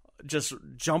just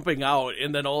jumping out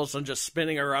and then all of a sudden just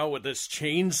spinning around with this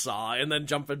chainsaw and then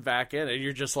jumping back in, and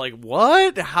you're just like,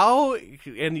 what? How?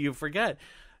 And you forget.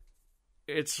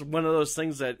 It's one of those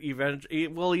things that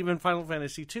even Final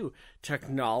Fantasy II,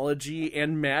 technology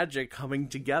and magic coming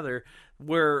together,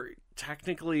 where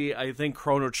technically I think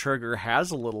Chrono Trigger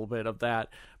has a little bit of that,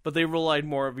 but they relied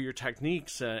more of your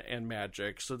techniques and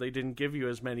magic, so they didn't give you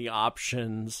as many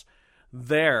options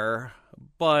there.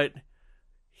 But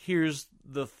here's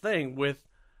the thing, with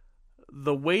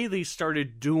the way they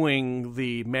started doing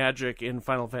the magic in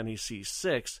Final Fantasy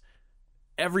VI,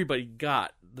 everybody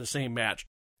got the same magic.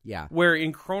 Yeah. Where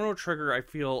in Chrono Trigger, I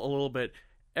feel a little bit,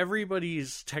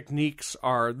 everybody's techniques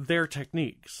are their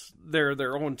techniques. They're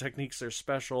their own techniques. They're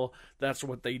special. That's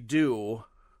what they do.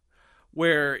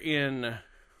 Where in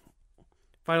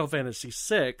Final Fantasy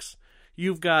VI,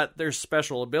 you've got their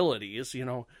special abilities. You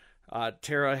know,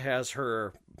 Terra has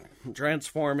her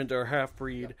transform into her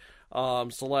half-breed.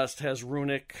 Celeste has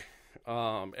runic.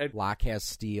 Locke has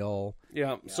steel.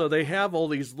 Yeah, so they have all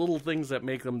these little things that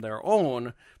make them their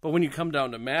own, but when you come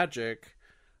down to Magic,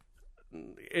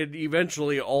 it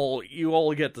eventually you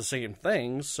all get the same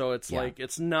things, so it's like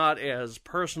it's not as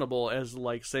personable as,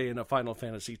 like, say, in a Final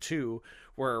Fantasy II,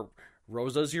 where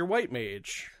Rosa's your white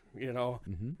mage, you know,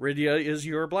 Rydia is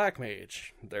your black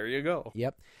mage. There you go.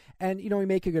 Yep. And, you know, we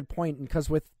make a good point, because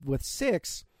with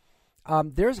 6, are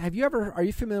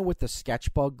you familiar with the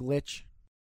sketchbug glitch?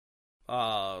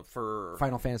 For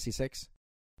Final Fantasy VI?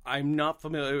 I'm not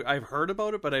familiar. I've heard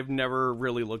about it, but I've never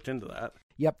really looked into that.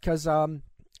 Yep, because I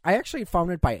actually found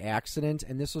it by accident,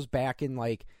 and this was back in,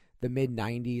 like, the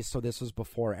mid-90s, so this was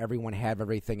before everyone had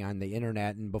everything on the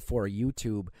internet and before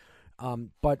YouTube.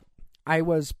 But I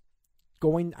was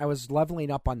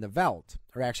leveling up on the Veldt,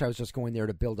 or actually I was just going there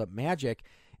to build up magic,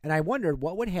 and I wondered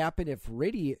what would happen if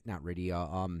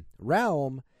Relm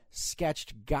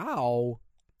sketched Gao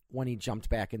when he jumped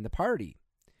back in the party.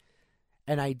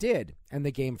 And I did, and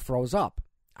the game froze up.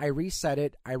 I reset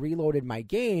it, I reloaded my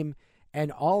game,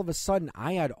 and all of a sudden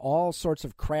I had all sorts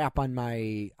of crap on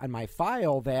my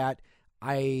file that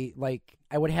I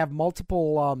would have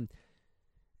multiple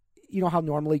you know how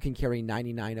normally you can carry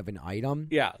 99 of an item?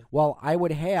 Yeah. Well, I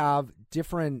would have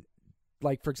different,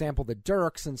 like, for example, the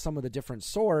dirks and some of the different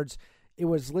swords, it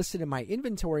was listed in my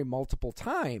inventory multiple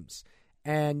times.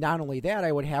 And not only that,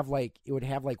 it would have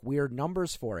weird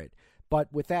numbers for it.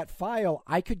 But with that file,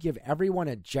 I could give everyone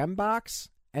a gem box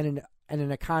and an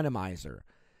economizer.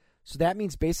 So that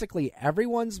means basically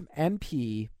everyone's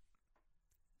MP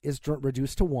is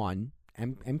reduced to 1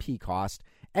 MP cost,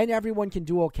 and everyone can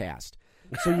dual cast.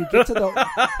 So you get to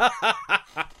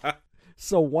the.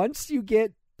 So once you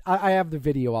get, I have the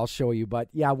video I'll show you, but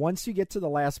yeah, once you get to the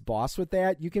last boss with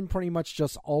that, you can pretty much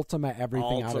just Ultima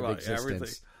everything out of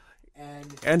existence.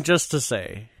 And just to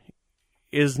say,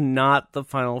 is not the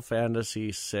Final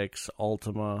Fantasy VI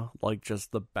Ultima like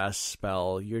just the best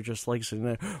spell? You're just like sitting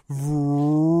there.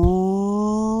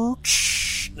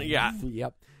 Yeah.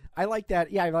 Yep. I like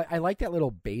that. Yeah, I like that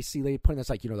little bassy they put in this,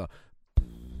 like, you know, the.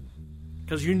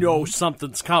 Because you know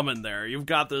something's coming there. You've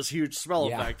got this huge spell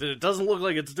effect, and it doesn't look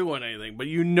like it's doing anything, but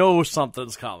you know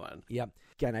something's coming. Yep.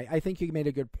 Again, I think you made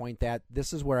a good point that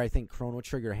this is where I think Chrono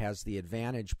Trigger has the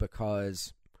advantage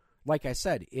because, like I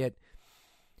said,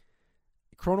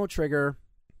 Chrono Trigger,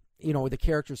 you know, the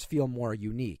characters feel more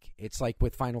unique. It's like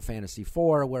with Final Fantasy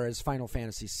IV, whereas Final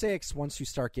Fantasy VI, once you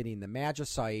start getting the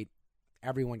Magicite,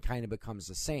 everyone kind of becomes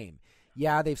the same.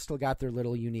 Yeah, they've still got their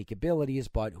little unique abilities,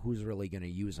 but who's really going to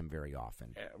use them very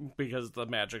often? Because the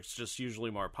magic's just usually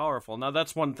more powerful. Now,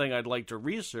 that's one thing I'd like to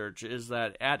research is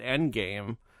that at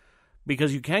endgame,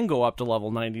 because you can go up to level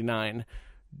 99,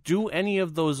 do any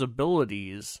of those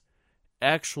abilities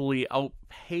actually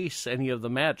outpace any of the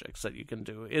magics that you can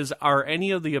do? Are any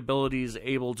of the abilities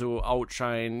able to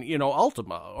outshine, you know,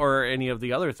 Ultima or any of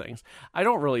the other things? I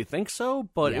don't really think so,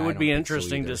 but it would be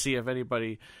interesting to see if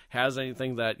anybody has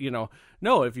anything that, you know,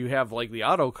 no, if you have like the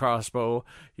auto crossbow,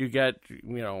 you get,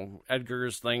 you know,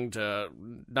 Edgar's thing to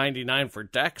 99 for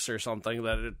dex or something,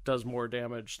 that it does more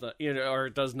damage than, you know, or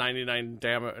it does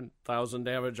 99,000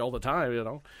 damage all the time, you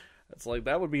know. It's like,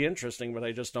 that would be interesting, but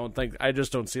I just don't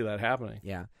see that happening.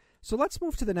 Yeah. So let's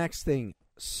move to the next thing,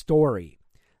 story.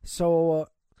 So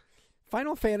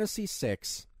Final Fantasy VI,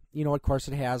 you know, of course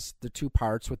it has the two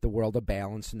parts with the World of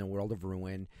Balance and the World of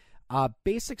Ruin.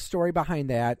 Basic story behind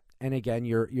that, and again,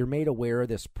 you're made aware of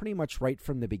this pretty much right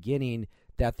from the beginning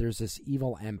that there's this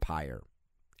evil empire.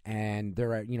 And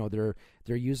they're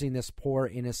using this poor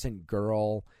innocent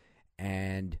girl,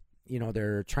 and, you know,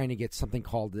 they're trying to get something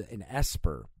called an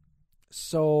Esper.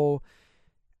 So,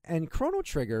 and Chrono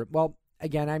Trigger, well,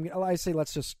 again, I say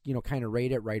let's just, you know, kind of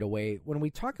rate it right away. When we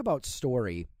talk about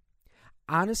story,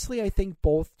 honestly, I think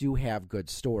both do have good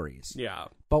stories. Yeah.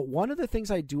 But one of the things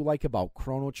I do like about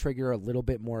Chrono Trigger a little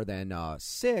bit more than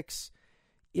 6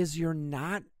 is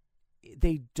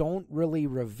they don't really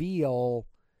reveal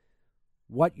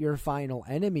what your final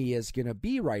enemy is going to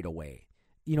be right away.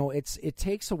 You know, it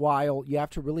takes a while. You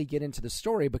have to really get into the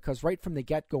story because right from the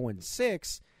get-go in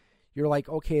 6, you're like,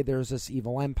 okay, there's this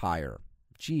evil empire.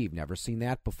 Gee, you've never seen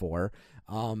that before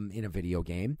in a video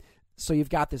game. So you've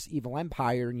got this evil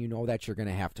empire, and you know that you're going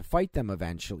to have to fight them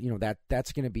eventually. You know,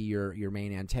 that's going to be your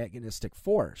main antagonistic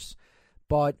force.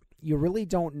 But you really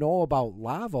don't know about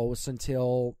Lavos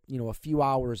until, a few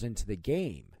hours into the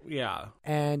game. Yeah.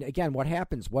 And again, what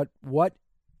happens? What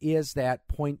is that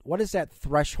point? What is that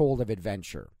threshold of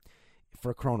adventure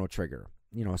for Chrono Trigger?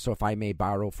 So if I may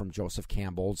borrow from Joseph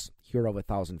Campbell's Hero of a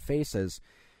Thousand Faces,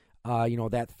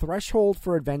 that threshold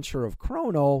for adventure of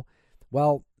Chrono,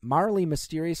 well, Marley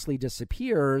mysteriously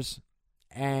disappears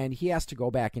and he has to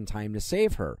go back in time to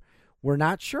save her. We're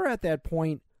not sure at that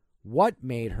point what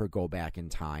made her go back in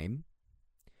time.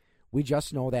 We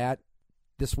just know that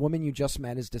this woman you just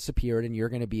met has disappeared and you're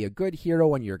going to be a good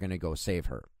hero and you're going to go save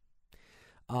her.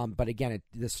 But again,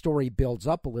 the story builds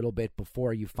up a little bit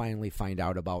before you finally find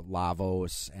out about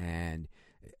Lavos and,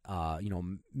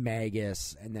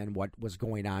 Magus, and then what was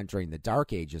going on during the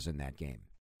Dark Ages in that game.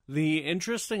 The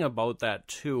interesting about that,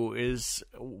 too, is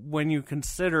when you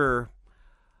consider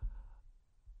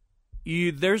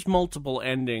there's multiple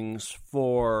endings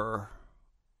for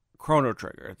Chrono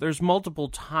Trigger. There's multiple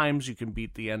times you can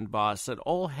beat the end boss that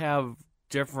all have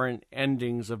different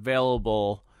endings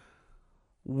available.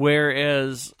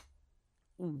 Whereas,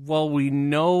 while we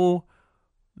know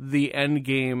the end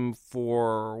game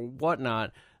for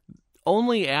whatnot,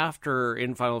 only after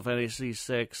in Final Fantasy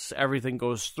VI everything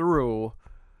goes through,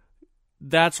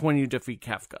 that's when you defeat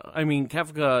Kefka. I mean,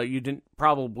 Kefka you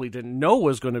probably didn't know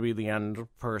was going to be the end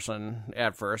person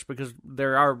at first, because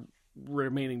there are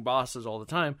remaining bosses all the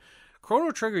time. Chrono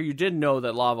Trigger, you did know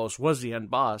that Lavos was the end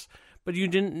boss, but you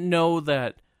didn't know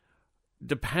that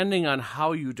depending on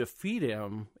how you defeat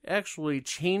him, actually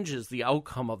changes the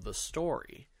outcome of the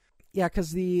story. Yeah,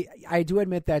 because I do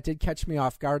admit that did catch me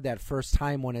off guard that first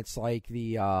time when it's like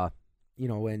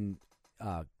when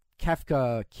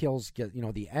Kefka kills,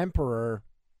 the Emperor,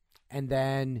 and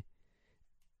then,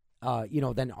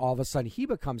 then all of a sudden he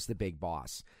becomes the big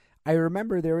boss. I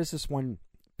remember there was this one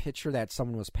picture that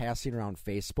someone was passing around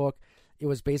Facebook. It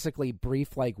was basically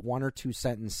brief, like 1 or 2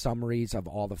 sentence summaries of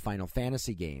all the Final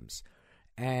Fantasy games.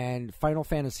 And Final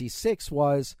Fantasy VI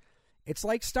it's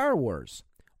like Star Wars,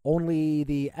 only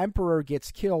the Emperor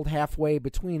gets killed halfway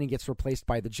between and gets replaced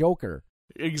by the Joker.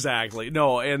 Exactly.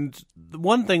 No, and the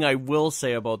one thing I will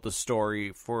say about the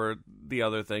story for the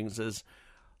other things is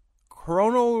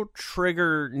Chrono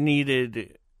Trigger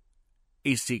needed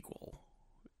a sequel.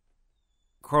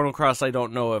 Chrono Cross, I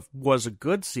don't know if was a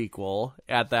good sequel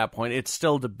at that point. It's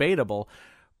still debatable.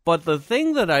 But the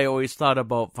thing that I always thought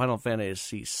about Final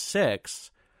Fantasy VI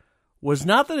was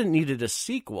not that it needed a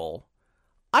sequel.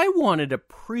 I wanted a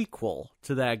prequel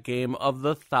to that game of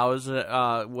the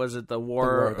was it the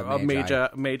War of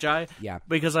Magi? Yeah.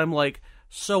 Because I'm like,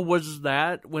 so was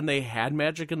that when they had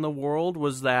magic in the world?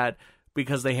 Was that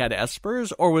because they had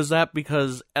Espers? Or was that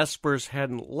because Espers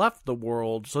hadn't left the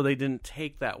world, so they didn't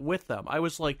take that with them? I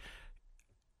was like,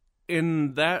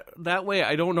 in that way,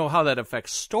 I don't know how that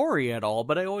affects story at all,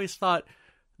 but I always thought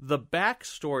the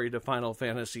backstory to Final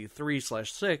Fantasy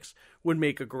 3/6 would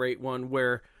make a great one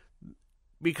where,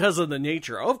 because of the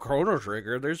nature of Chrono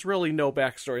Trigger, there's really no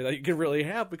backstory that you can really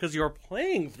have because you're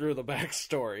playing through the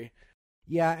backstory.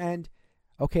 Yeah, and,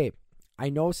 okay, I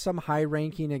know some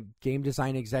high-ranking game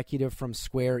design executive from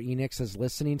Square Enix is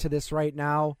listening to this right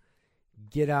now.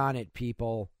 Get on it,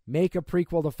 people. Make a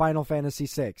prequel to Final Fantasy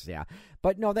VI, yeah.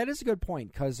 But no, that is a good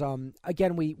point, because,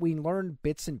 again, we learned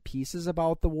bits and pieces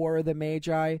about the War of the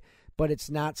Magi, but it's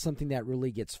not something that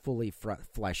really gets fully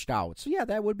fleshed out. So, yeah,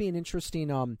 that would be an interesting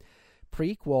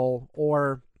prequel,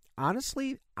 or,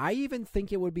 honestly, I even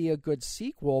think it would be a good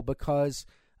sequel, because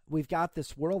we've got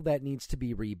this world that needs to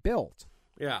be rebuilt.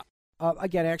 Yeah.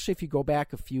 Again, actually, if you go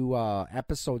back a few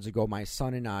episodes ago, my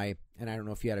son and I don't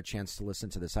know if you had a chance to listen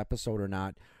to this episode or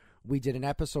not, we did an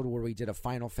episode where we did a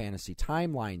Final Fantasy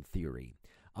timeline theory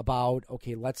about,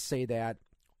 okay, let's say that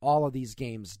all of these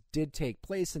games did take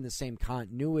place in the same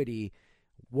continuity,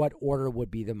 what order would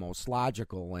be the most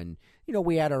logical? And,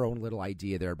 we had our own little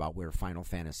idea there about where Final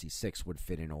Fantasy VI would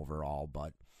fit in overall,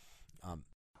 but...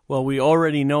 Well, we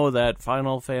already know that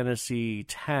Final Fantasy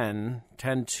X,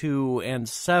 10-2, and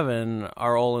 7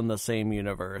 are all in the same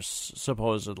universe,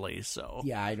 supposedly. So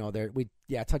yeah, I know we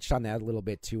touched on that a little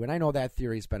bit too, and I know that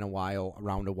theory's been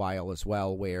around a while as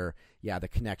well. Where the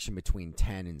connection between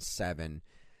 10 and 7.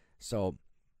 So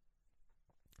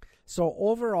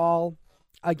overall,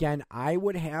 again, I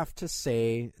would have to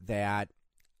say that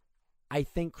I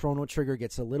think Chrono Trigger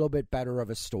gets a little bit better of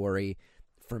a story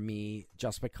for me,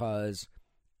 just because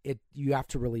you have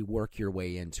to really work your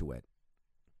way into it.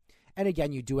 And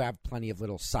again, you do have plenty of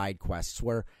little side quests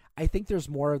where I think there's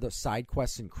more of the side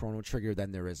quests in Chrono Trigger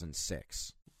than there is in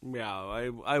 6.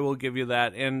 Yeah, I will give you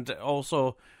that. And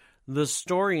also, the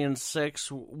story in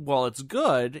 6, while it's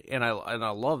good, and I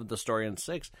love the story in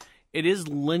 6, it is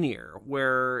linear,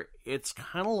 where it's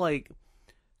kind of like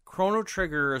Chrono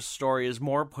Trigger's story is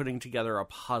more putting together a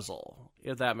puzzle,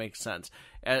 if that makes sense.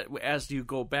 As you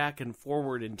go back and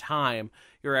forward in time,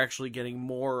 you're actually getting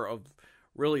more of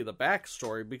really the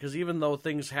backstory, because even though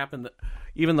things happen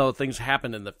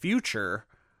in the future,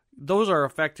 those are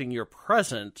affecting your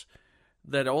present,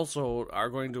 that also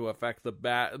are going to affect the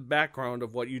background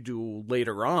of what you do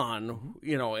later on,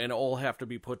 and all have to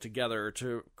be put together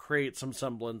to create some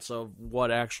semblance of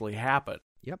what actually happened.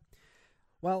 Yep.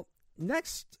 Well,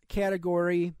 next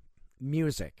category,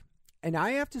 music. And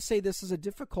I have to say this is a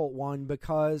difficult one,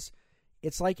 because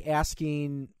it's like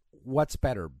asking what's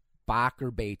better, Bach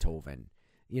or Beethoven,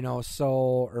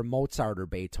 or Mozart or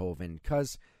Beethoven,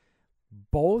 because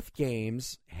both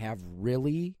games have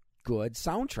really good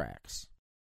soundtracks.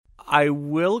 I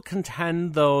will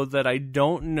contend, though, that I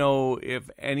don't know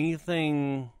if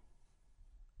anything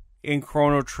in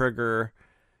Chrono Trigger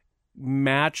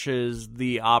matches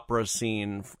the opera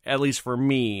scene, at least for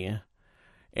me,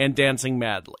 and Dancing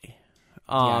Madly.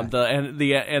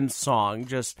 The end song,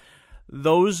 just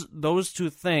those two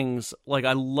things. Like,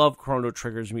 I love Chrono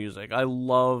Trigger's music. I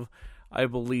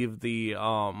believe the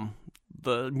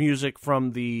music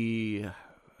from the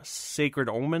Sacred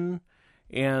Omen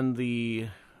and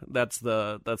that's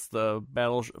the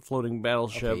floating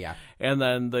battleship, okay, yeah. And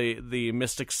then the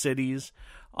Mystic Cities.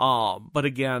 But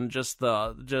again,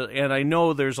 and I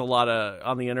know there's a lot of,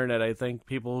 on the internet, I think,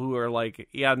 people who are like,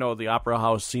 yeah, no, the opera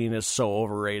house scene is so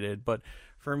overrated. But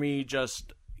for me,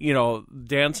 just,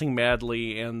 Dancing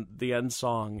Madly and the end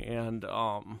song and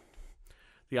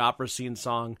the opera scene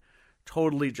song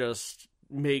totally just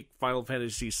make Final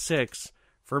Fantasy VI,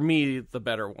 for me, the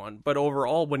better one. But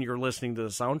overall, when you're listening to the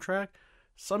soundtrack,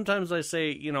 sometimes I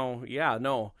say,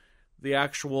 the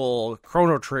actual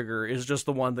Chrono Trigger is just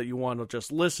the one that you want to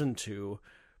just listen to,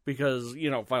 because,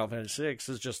 Final Fantasy VI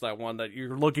is just that one that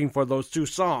you're looking for those two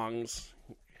songs.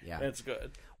 Yeah. It's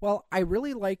good. Well, I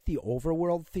really like the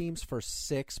overworld themes for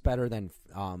 6 better than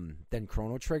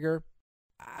Chrono Trigger.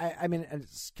 I mean,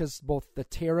 because both the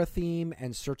Terra theme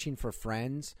and Searching for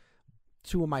Friends,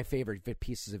 two of my favorite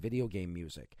pieces of video game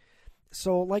music.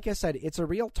 So, like I said, it's a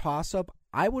real toss-up.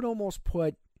 I would almost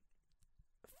put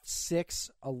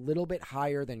 6 a little bit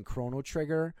higher than Chrono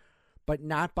Trigger, but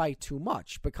not by too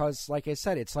much, because, like I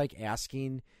said, it's like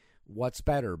asking what's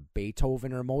better,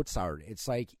 Beethoven or Mozart. It's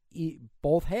like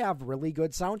both have really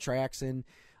good soundtracks, and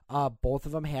both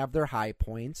of them have their high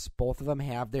points. Both of them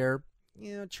have their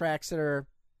tracks that are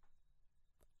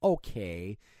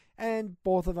okay, and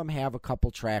both of them have a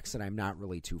couple tracks that I'm not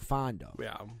really too fond of.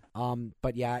 Yeah.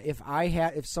 But yeah,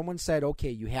 if someone said,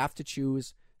 okay, you have to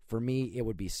choose, for me, it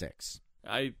would be 6.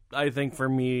 I think for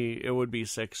me it would be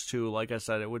 6 too. Like I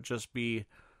said, it would just be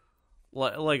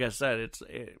like I said,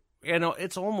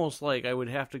 it's almost like I would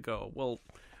have to go, well,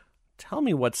 tell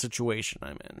me what situation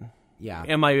I'm in. Yeah.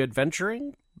 Am I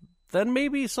adventuring? Then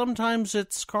maybe sometimes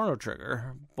it's Chrono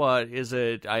Trigger. But is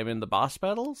it I'm in the boss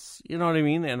battles? You know what I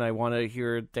mean? And I want to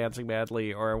hear Dancing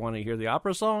Madly, or I want to hear the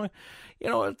opera song.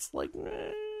 It's like,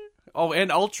 Oh,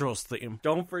 and Ultros theme.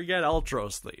 Don't forget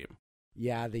Ultros theme.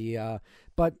 Yeah,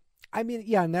 but I mean,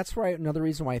 yeah, and that's right. Another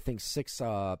reason why I think 6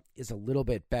 is a little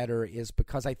bit better is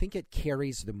because I think it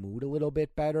carries the mood a little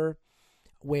bit better.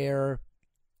 Where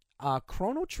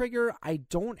Chrono Trigger, I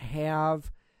don't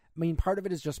have. I mean, part of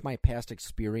it is just my past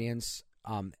experiences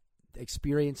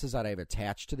that I've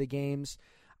attached to the games.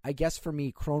 I guess for me,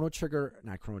 not Chrono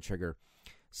Trigger,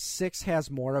 6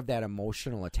 has more of that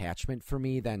emotional attachment for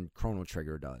me than Chrono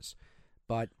Trigger does.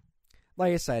 But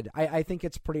like I said, I think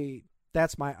it's pretty.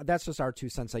 That's just our 2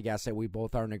 cents, I guess, that we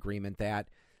both are in agreement that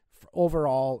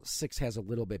overall 6 has a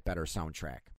little bit better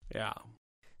soundtrack. Yeah.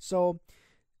 So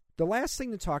the last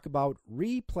thing to talk about,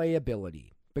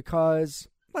 replayability, because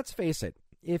let's face it,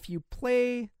 if you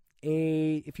buy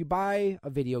a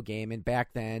video game, and back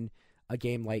then a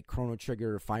game like Chrono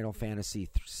Trigger or Final Fantasy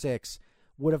VI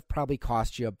would have probably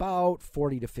cost you about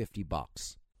 $40 to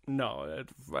 $50. No,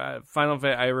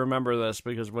 I remember this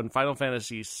because when Final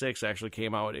Fantasy VI actually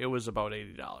came out, it was about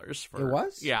 $80. It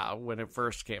was? Yeah, when it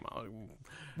first came out.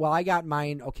 Well, I got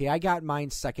mine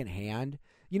secondhand.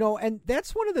 And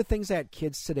that's one of the things that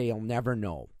kids today will never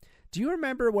know. Do you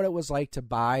remember what it was like to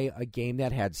buy a game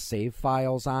that had save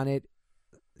files on it?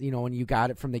 And you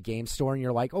got it from the game store, and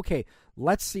you're like, okay,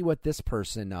 let's see what this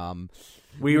person.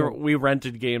 We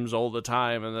rented games all the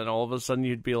time, and then all of a sudden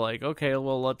you'd be like, okay,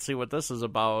 well, let's see what this is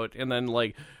about, and then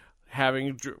like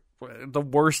having the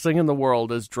worst thing in the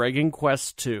world is Dragon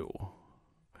Quest 2,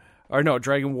 or no,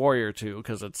 Dragon Warrior 2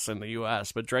 because it's in the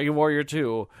U.S., but Dragon Warrior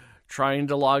 2 trying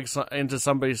to log into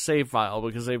somebody's save file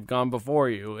because they've gone before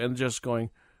you, and just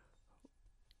going,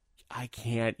 I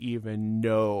can't even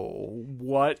know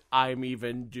what I'm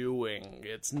even doing.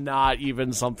 It's not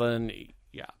even something,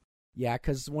 yeah. Yeah,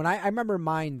 because when I remember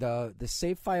mine, the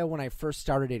save file when I first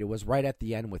started it was right at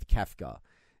the end with Kefka,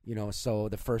 so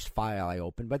the first file I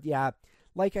opened. But yeah,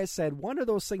 like I said, one of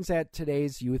those things that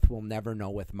today's youth will never know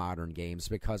with modern games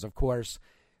because, of course,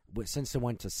 since it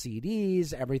went to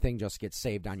CDs, everything just gets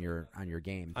saved on your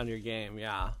game. On your game,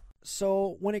 yeah.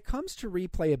 So when it comes to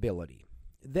replayability,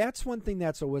 that's one thing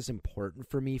that's always important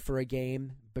for me for a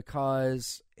game,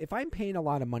 because if I'm paying a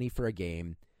lot of money for a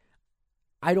game,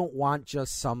 I don't want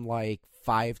just some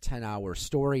 5-10 hour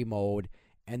story mode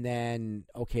and then,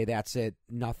 okay, that's it,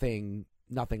 nothing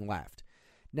left.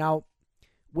 Now,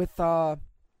 with I'd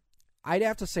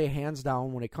have to say hands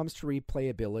down when it comes to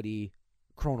replayability,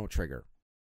 Chrono Trigger.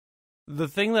 The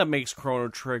thing that makes Chrono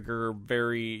Trigger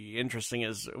very interesting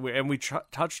is, and we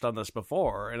touched on this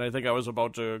before, and I think I was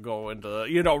about to go into,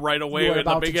 right away You were in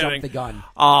the about to beginning. jump the gun.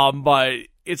 But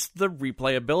it's the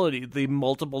replayability, the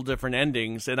multiple different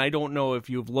endings, and I don't know if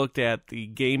you've looked at the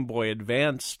Game Boy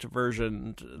Advanced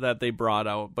version that they brought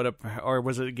out, or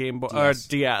was it Game Boy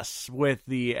DS with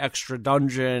the extra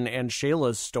dungeon and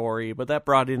Shayla's story, but that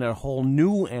brought in a whole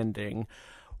new ending,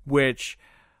 which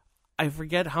I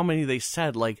forget how many they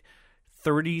said,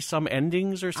 30-some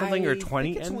endings or something, or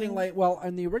 20 endings?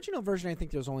 In the original version, I think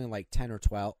there's only 10 or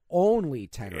 12. Only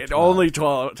 10 or 12. Only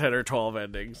 10 or 12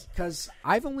 endings. Because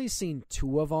I've only seen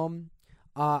 2 of them.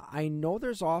 I know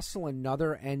there's also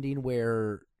another ending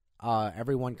where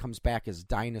everyone comes back as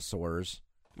dinosaurs,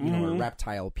 or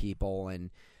reptile people.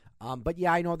 And but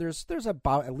yeah, I know there's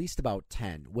at least about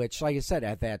 10, which, like I said,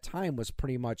 at that time was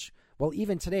pretty much, well,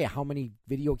 even today, how many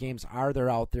video games are there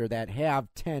out there that have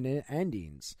 10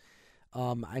 endings?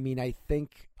 I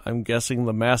think... I'm guessing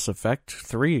the Mass Effect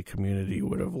 3 community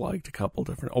would have liked a couple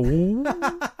different... Oh!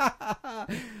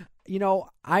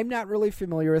 I'm not really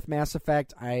familiar with Mass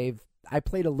Effect. I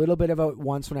played a little bit of it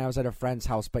once when I was at a friend's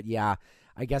house, but yeah,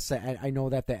 I guess I know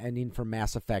that the ending for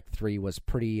Mass Effect 3 was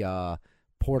pretty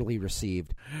poorly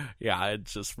received. Yeah,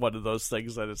 it's just one of those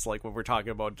things that it's like when we're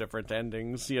talking about different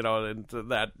endings, and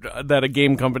that a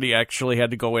game company actually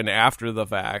had to go in after the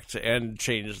fact and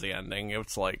change the ending.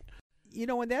 It's like...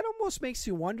 and that almost makes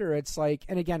you wonder. It's like,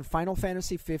 and again, Final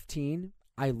Fantasy 15,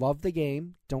 I love the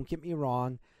game, don't get me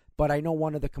wrong, but I know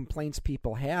one of the complaints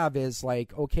people have is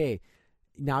okay,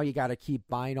 now you got to keep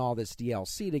buying all this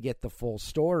DLC to get the full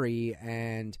story,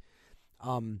 and,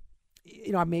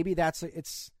 maybe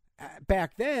it's,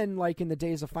 back then, in the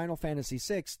days of Final Fantasy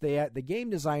 6, the game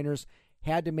designers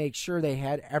had to make sure they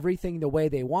had everything the way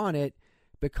they want it,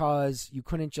 because you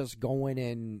couldn't just go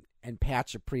in and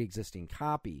patch a pre-existing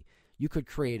copy. You could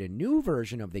create a new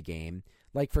version of the game.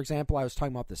 For example, I was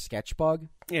talking about the sketch bug.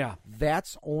 Yeah.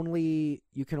 You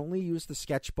can only use the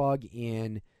sketch bug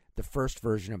in the first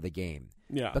version of the game.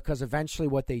 Yeah. Because eventually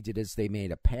what they did is they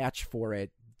made a patch for it,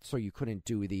 so you couldn't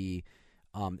do the,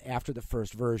 after the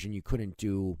first version, you couldn't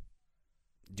do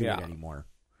it anymore.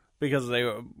 Because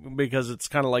it's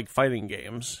kind of like fighting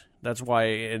games. That's why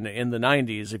in the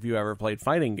 90s, if you ever played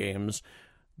fighting games,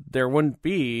 there wouldn't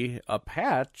be a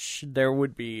patch. There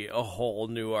would be a whole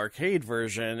new arcade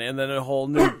version and then a whole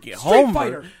new home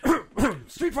Fighter.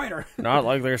 Street Fighter. Not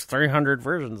like there's 300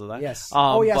 versions of that. Yes.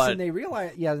 And they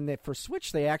realized, for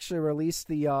Switch, they actually released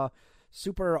the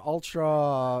Super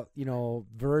Ultra,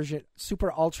 version.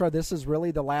 Super Ultra, this is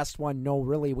really the last one. No,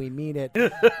 really, we mean it.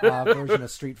 Version of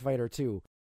Street Fighter 2.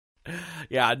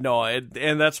 Yeah, no,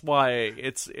 and that's why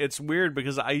it's weird,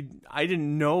 because I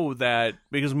didn't know that,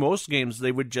 because most games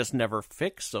they would just never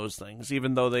fix those things,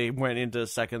 even though they went into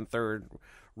second, third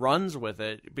runs with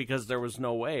it, because there was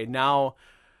no way. Now,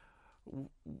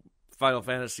 Final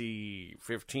Fantasy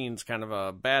 15 is kind of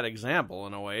a bad example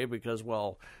in a way, because,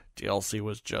 well, DLC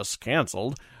was just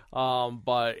canceled,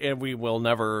 and we will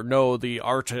never know the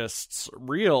artist's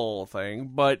real thing,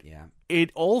 but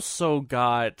it also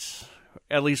got,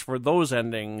 at least for those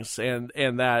endings and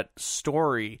that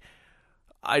story,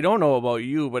 I don't know about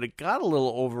you, but it got a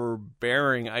little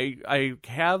overbearing. I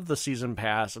have the season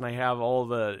pass and I have all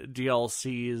the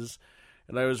DLCs,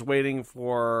 and I was waiting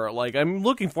for, I'm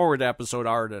looking forward to episode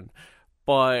Arden,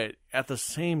 but at the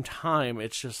same time,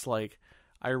 it's just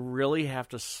I really have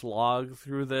to slog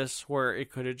through this, where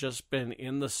it could have just been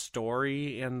in the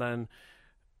story, and then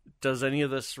does any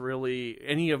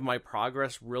of my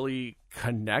progress really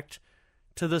connect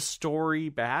to the story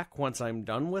back once I'm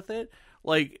done with it?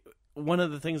 One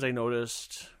of the things I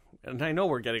noticed, and I know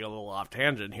we're getting a little off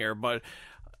tangent here, but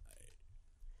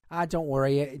don't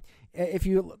worry.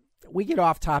 We get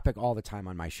off topic all the time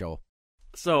on my show.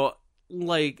 So,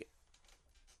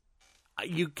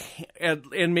 you can't,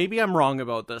 and maybe I'm wrong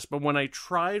about this, but when I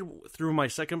tried through my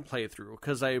second playthrough,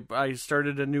 because I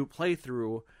started a new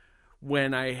playthrough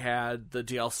when I had the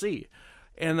DLC,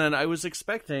 and then I was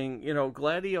expecting,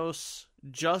 Gladios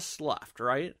just left,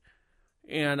 right?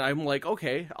 And I'm like,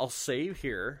 okay, I'll save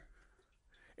here,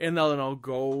 and then I'll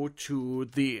go to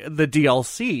the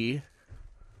DLC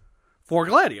for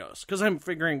Gladios, because I'm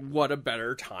figuring what a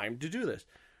better time to do this.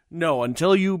 No,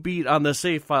 until you beat on the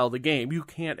save file the game, you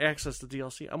can't access the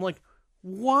DLC. I'm like,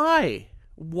 why?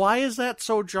 Why is that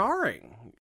so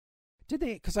jarring? Did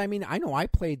they? Because, I know I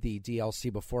played the DLC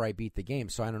before I beat the game,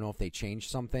 so I don't know if they changed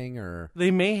something or...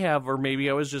 They may have, or maybe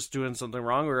I was just doing something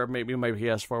wrong, or maybe my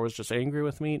PS4 was just angry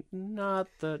with me. Not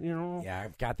that, Yeah,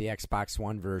 I've got the Xbox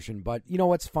One version, but you know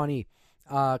what's funny?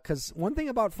 Because one thing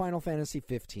about Final Fantasy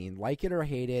 15, like it or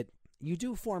hate it, you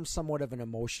do form somewhat of an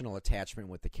emotional attachment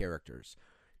with the characters.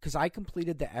 Because I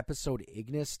completed the episode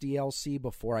Ignis DLC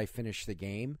before I finished the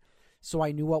game, so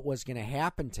I knew what was going to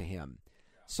happen to him.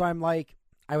 So I'm like,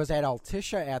 I was at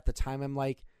Altissia at the time, I'm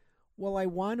like, well, I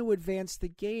want to advance the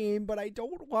game, but I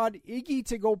don't want Iggy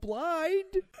to go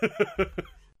blind.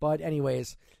 But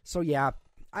anyways, so yeah,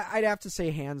 I'd have to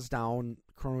say hands down,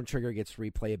 Chrono Trigger gets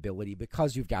replayability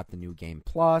because you've got the New Game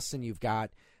Plus and you've got,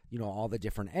 all the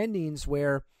different endings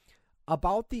where...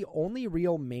 About the only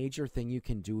real major thing you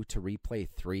can do to replay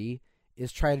 3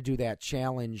 is try to do that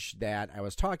challenge that I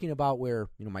was talking about where,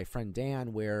 my friend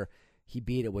Dan, where he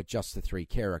beat it with just the 3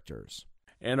 characters.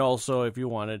 And also, if you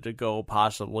wanted to go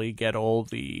possibly get all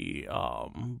the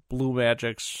blue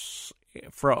magics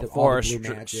for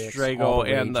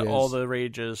Strago and all the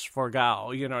rages for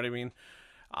Gao, you know what I mean?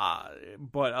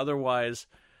 But otherwise...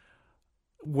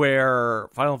 Where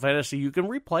Final Fantasy, you can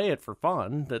replay it for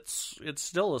fun. It's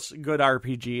still a good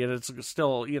RPG, and it's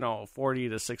still, 40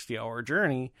 to 60 hour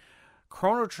journey.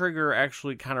 Chrono Trigger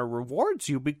actually kind of rewards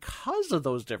you because of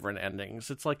those different endings.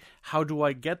 It's like, how do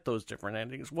I get those different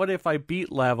endings? What if I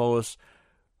beat Lavos?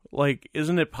 Like,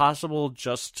 isn't it possible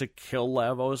just to kill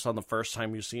Lavos on the first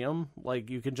time you see him? Like,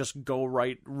 you can just go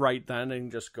right then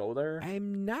and just go there?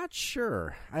 I'm not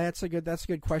sure. That's a good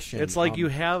question. It's like you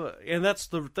have, and that's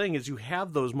the thing, is you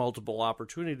have those multiple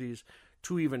opportunities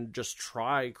to even just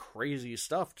try crazy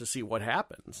stuff to see what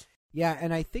happens. Yeah,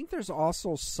 and I think there's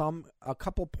also a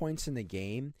couple points in the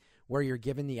game where you're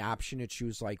given the option to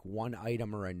choose like one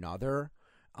item or another.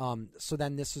 So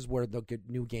then this is where the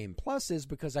New Game Plus is,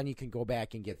 because then you can go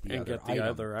back and get the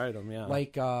other item. Yeah.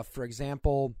 Like, for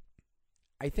example,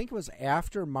 I think it was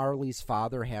after Marley's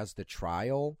father has the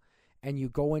trial, and you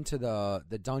go into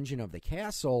the dungeon of the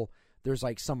castle, there's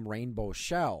like some rainbow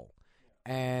shell.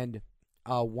 And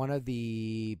one of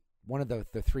the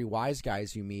 3 wise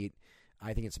guys you meet,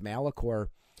 I think it's Malachor,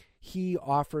 he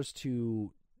offers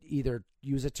to either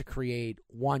use it to create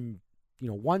one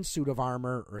suit of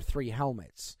armor or 3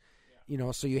 helmets.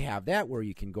 So you have that where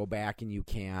you can go back and you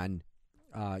can,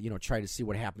 try to see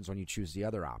what happens when you choose the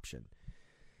other option.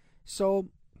 So,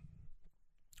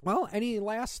 well, any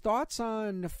last thoughts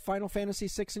on Final Fantasy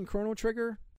VI and Chrono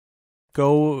Trigger?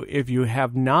 Go if you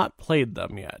have not played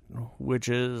them yet, which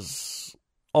is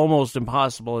almost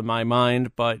impossible in my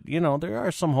mind, but, there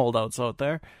are some holdouts out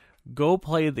there. Go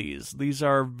play these. These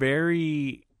are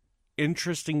very...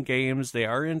 interesting games. They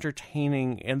are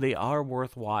entertaining, and they are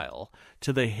worthwhile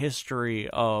to the history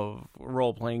of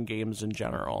role-playing games in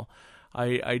general.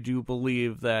 I do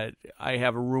believe that I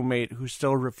have a roommate who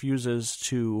still refuses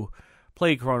to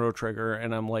play Chrono Trigger,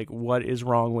 and I'm like, what is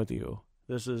wrong with you?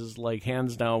 This is, like,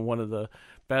 hands down one of the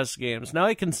best games. Now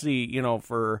I can see,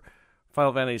 for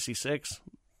Final Fantasy VI,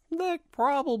 that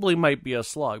probably might be a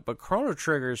slug, but Chrono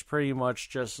Trigger is pretty much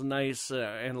just nice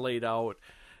and laid out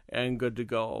and good to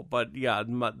go. But yeah,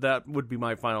 that would be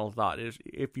my final thought, is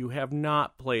if you have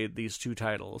not played these 2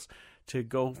 titles, to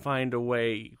go find a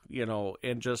way,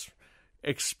 and just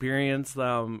experience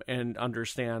them and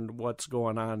understand what's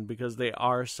going on, because they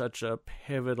are such a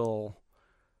pivotal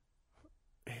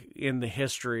in the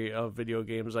history of video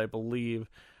games. I believe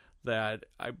that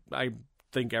I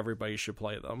think everybody should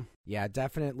play them. Yeah,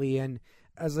 definitely. And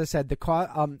as I said,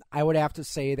 I would have to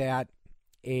say that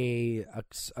a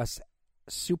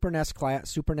Super NES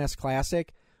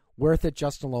Classic, worth it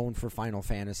just alone for Final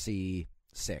Fantasy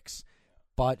VI.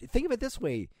 But think of it this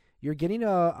way. You're getting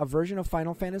a version of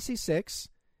Final Fantasy VI,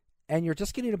 and you're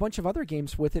just getting a bunch of other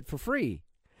games with it for free.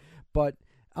 But,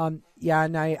 yeah,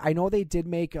 and I know they did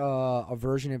make a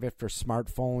version of it for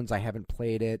smartphones. I haven't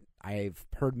played it. I've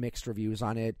heard mixed reviews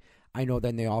on it. I know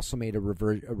then they also made a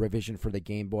revision for the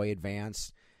Game Boy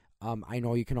Advance. I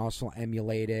know you can also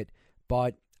emulate it,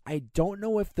 but I don't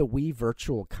know if the Wii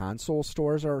Virtual Console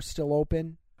stores are still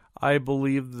open. I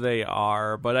believe they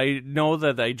are, but I know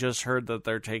that I just heard that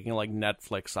they're taking like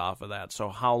Netflix off of that. So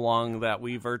how long that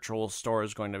Wii Virtual Store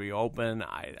is going to be open,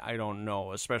 I don't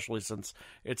know, especially since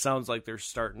it sounds like they're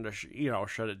starting to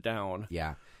shut it down.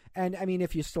 Yeah. And I mean,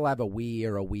 if you still have a Wii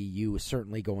or a Wii U,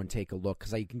 certainly go and take a look,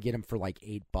 because you can get them for like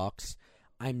 $8.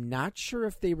 I'm not sure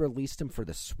if they released them for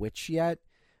the Switch yet,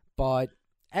 but,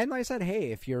 and like I said,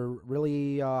 hey, if you're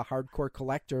really a hardcore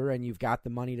collector and you've got the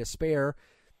money to spare,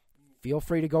 feel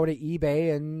free to go to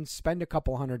eBay and spend a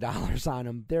couple $100 on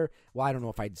them. I don't know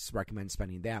if I'd recommend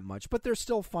spending that much, but they're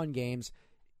still fun games.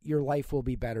 Your life will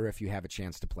be better if you have a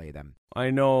chance to play them.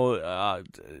 I know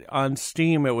on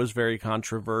Steam it was very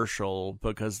controversial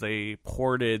because they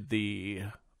ported the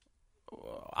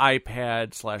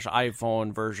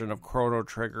iPad/iPhone version of Chrono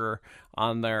Trigger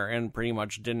on there and pretty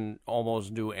much didn't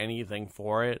almost do anything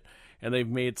for it. And they've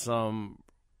made some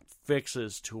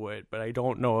fixes to it, but I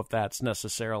don't know if that's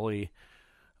necessarily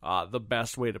the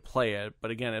best way to play it.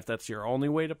 But again, if that's your only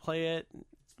way to play it,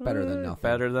 better than nothing.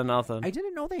 Better than nothing. I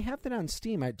didn't know they have that on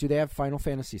Steam. Do they have Final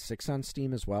Fantasy VI on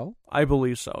Steam as well? I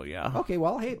believe so, yeah. Okay,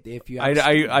 well, hey, if you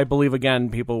I believe,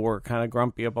 again, people were kind of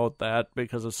grumpy about that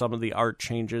because of some of the art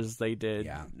changes they did.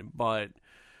 Yeah. But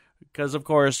because, of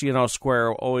course,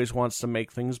 Square always wants to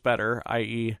make things better,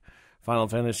 i.e. Final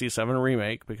Fantasy VII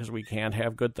Remake, because we can't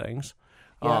have good things.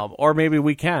 Yeah. Or maybe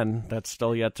we can. That's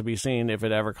still yet to be seen if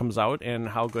it ever comes out and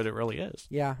how good it really is.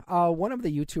 Yeah. One of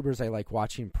the YouTubers I like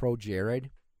watching, Pro Jared,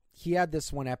 he had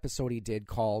this one episode he did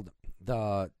called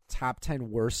the top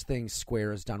 10 worst things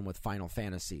Square has done with Final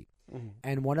Fantasy. Mm-hmm.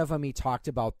 And one of them, he talked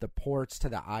about the ports to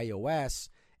the iOS,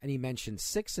 and he mentioned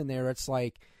 6 in there. It's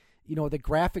like, the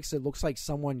graphics, it looks like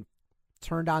someone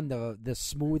turned on the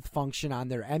smooth function on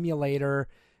their emulator,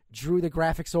 drew the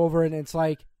graphics over, and it's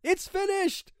like, it's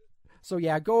finished! So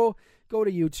yeah, go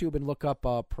to YouTube and look up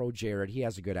Pro Jared. He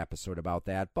has a good episode about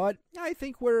that. But I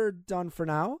think we're done for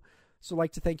now. So I'd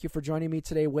like to thank you for joining me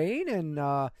today, Wayne,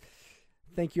 and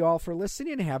thank you all for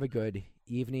listening. Have a good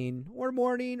evening or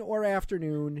morning or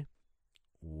afternoon,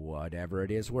 whatever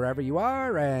it is, wherever you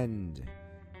are, and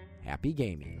happy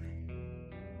gaming.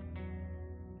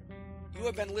 You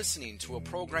have been listening to a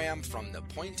program from the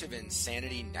Point of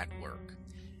Insanity Network.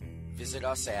 Visit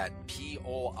us at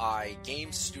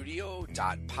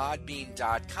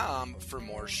poigamestudio.podbean.com for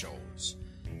more shows.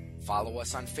 Follow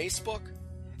us on Facebook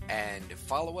and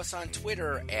follow us on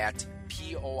Twitter at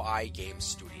POI Game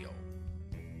Studio.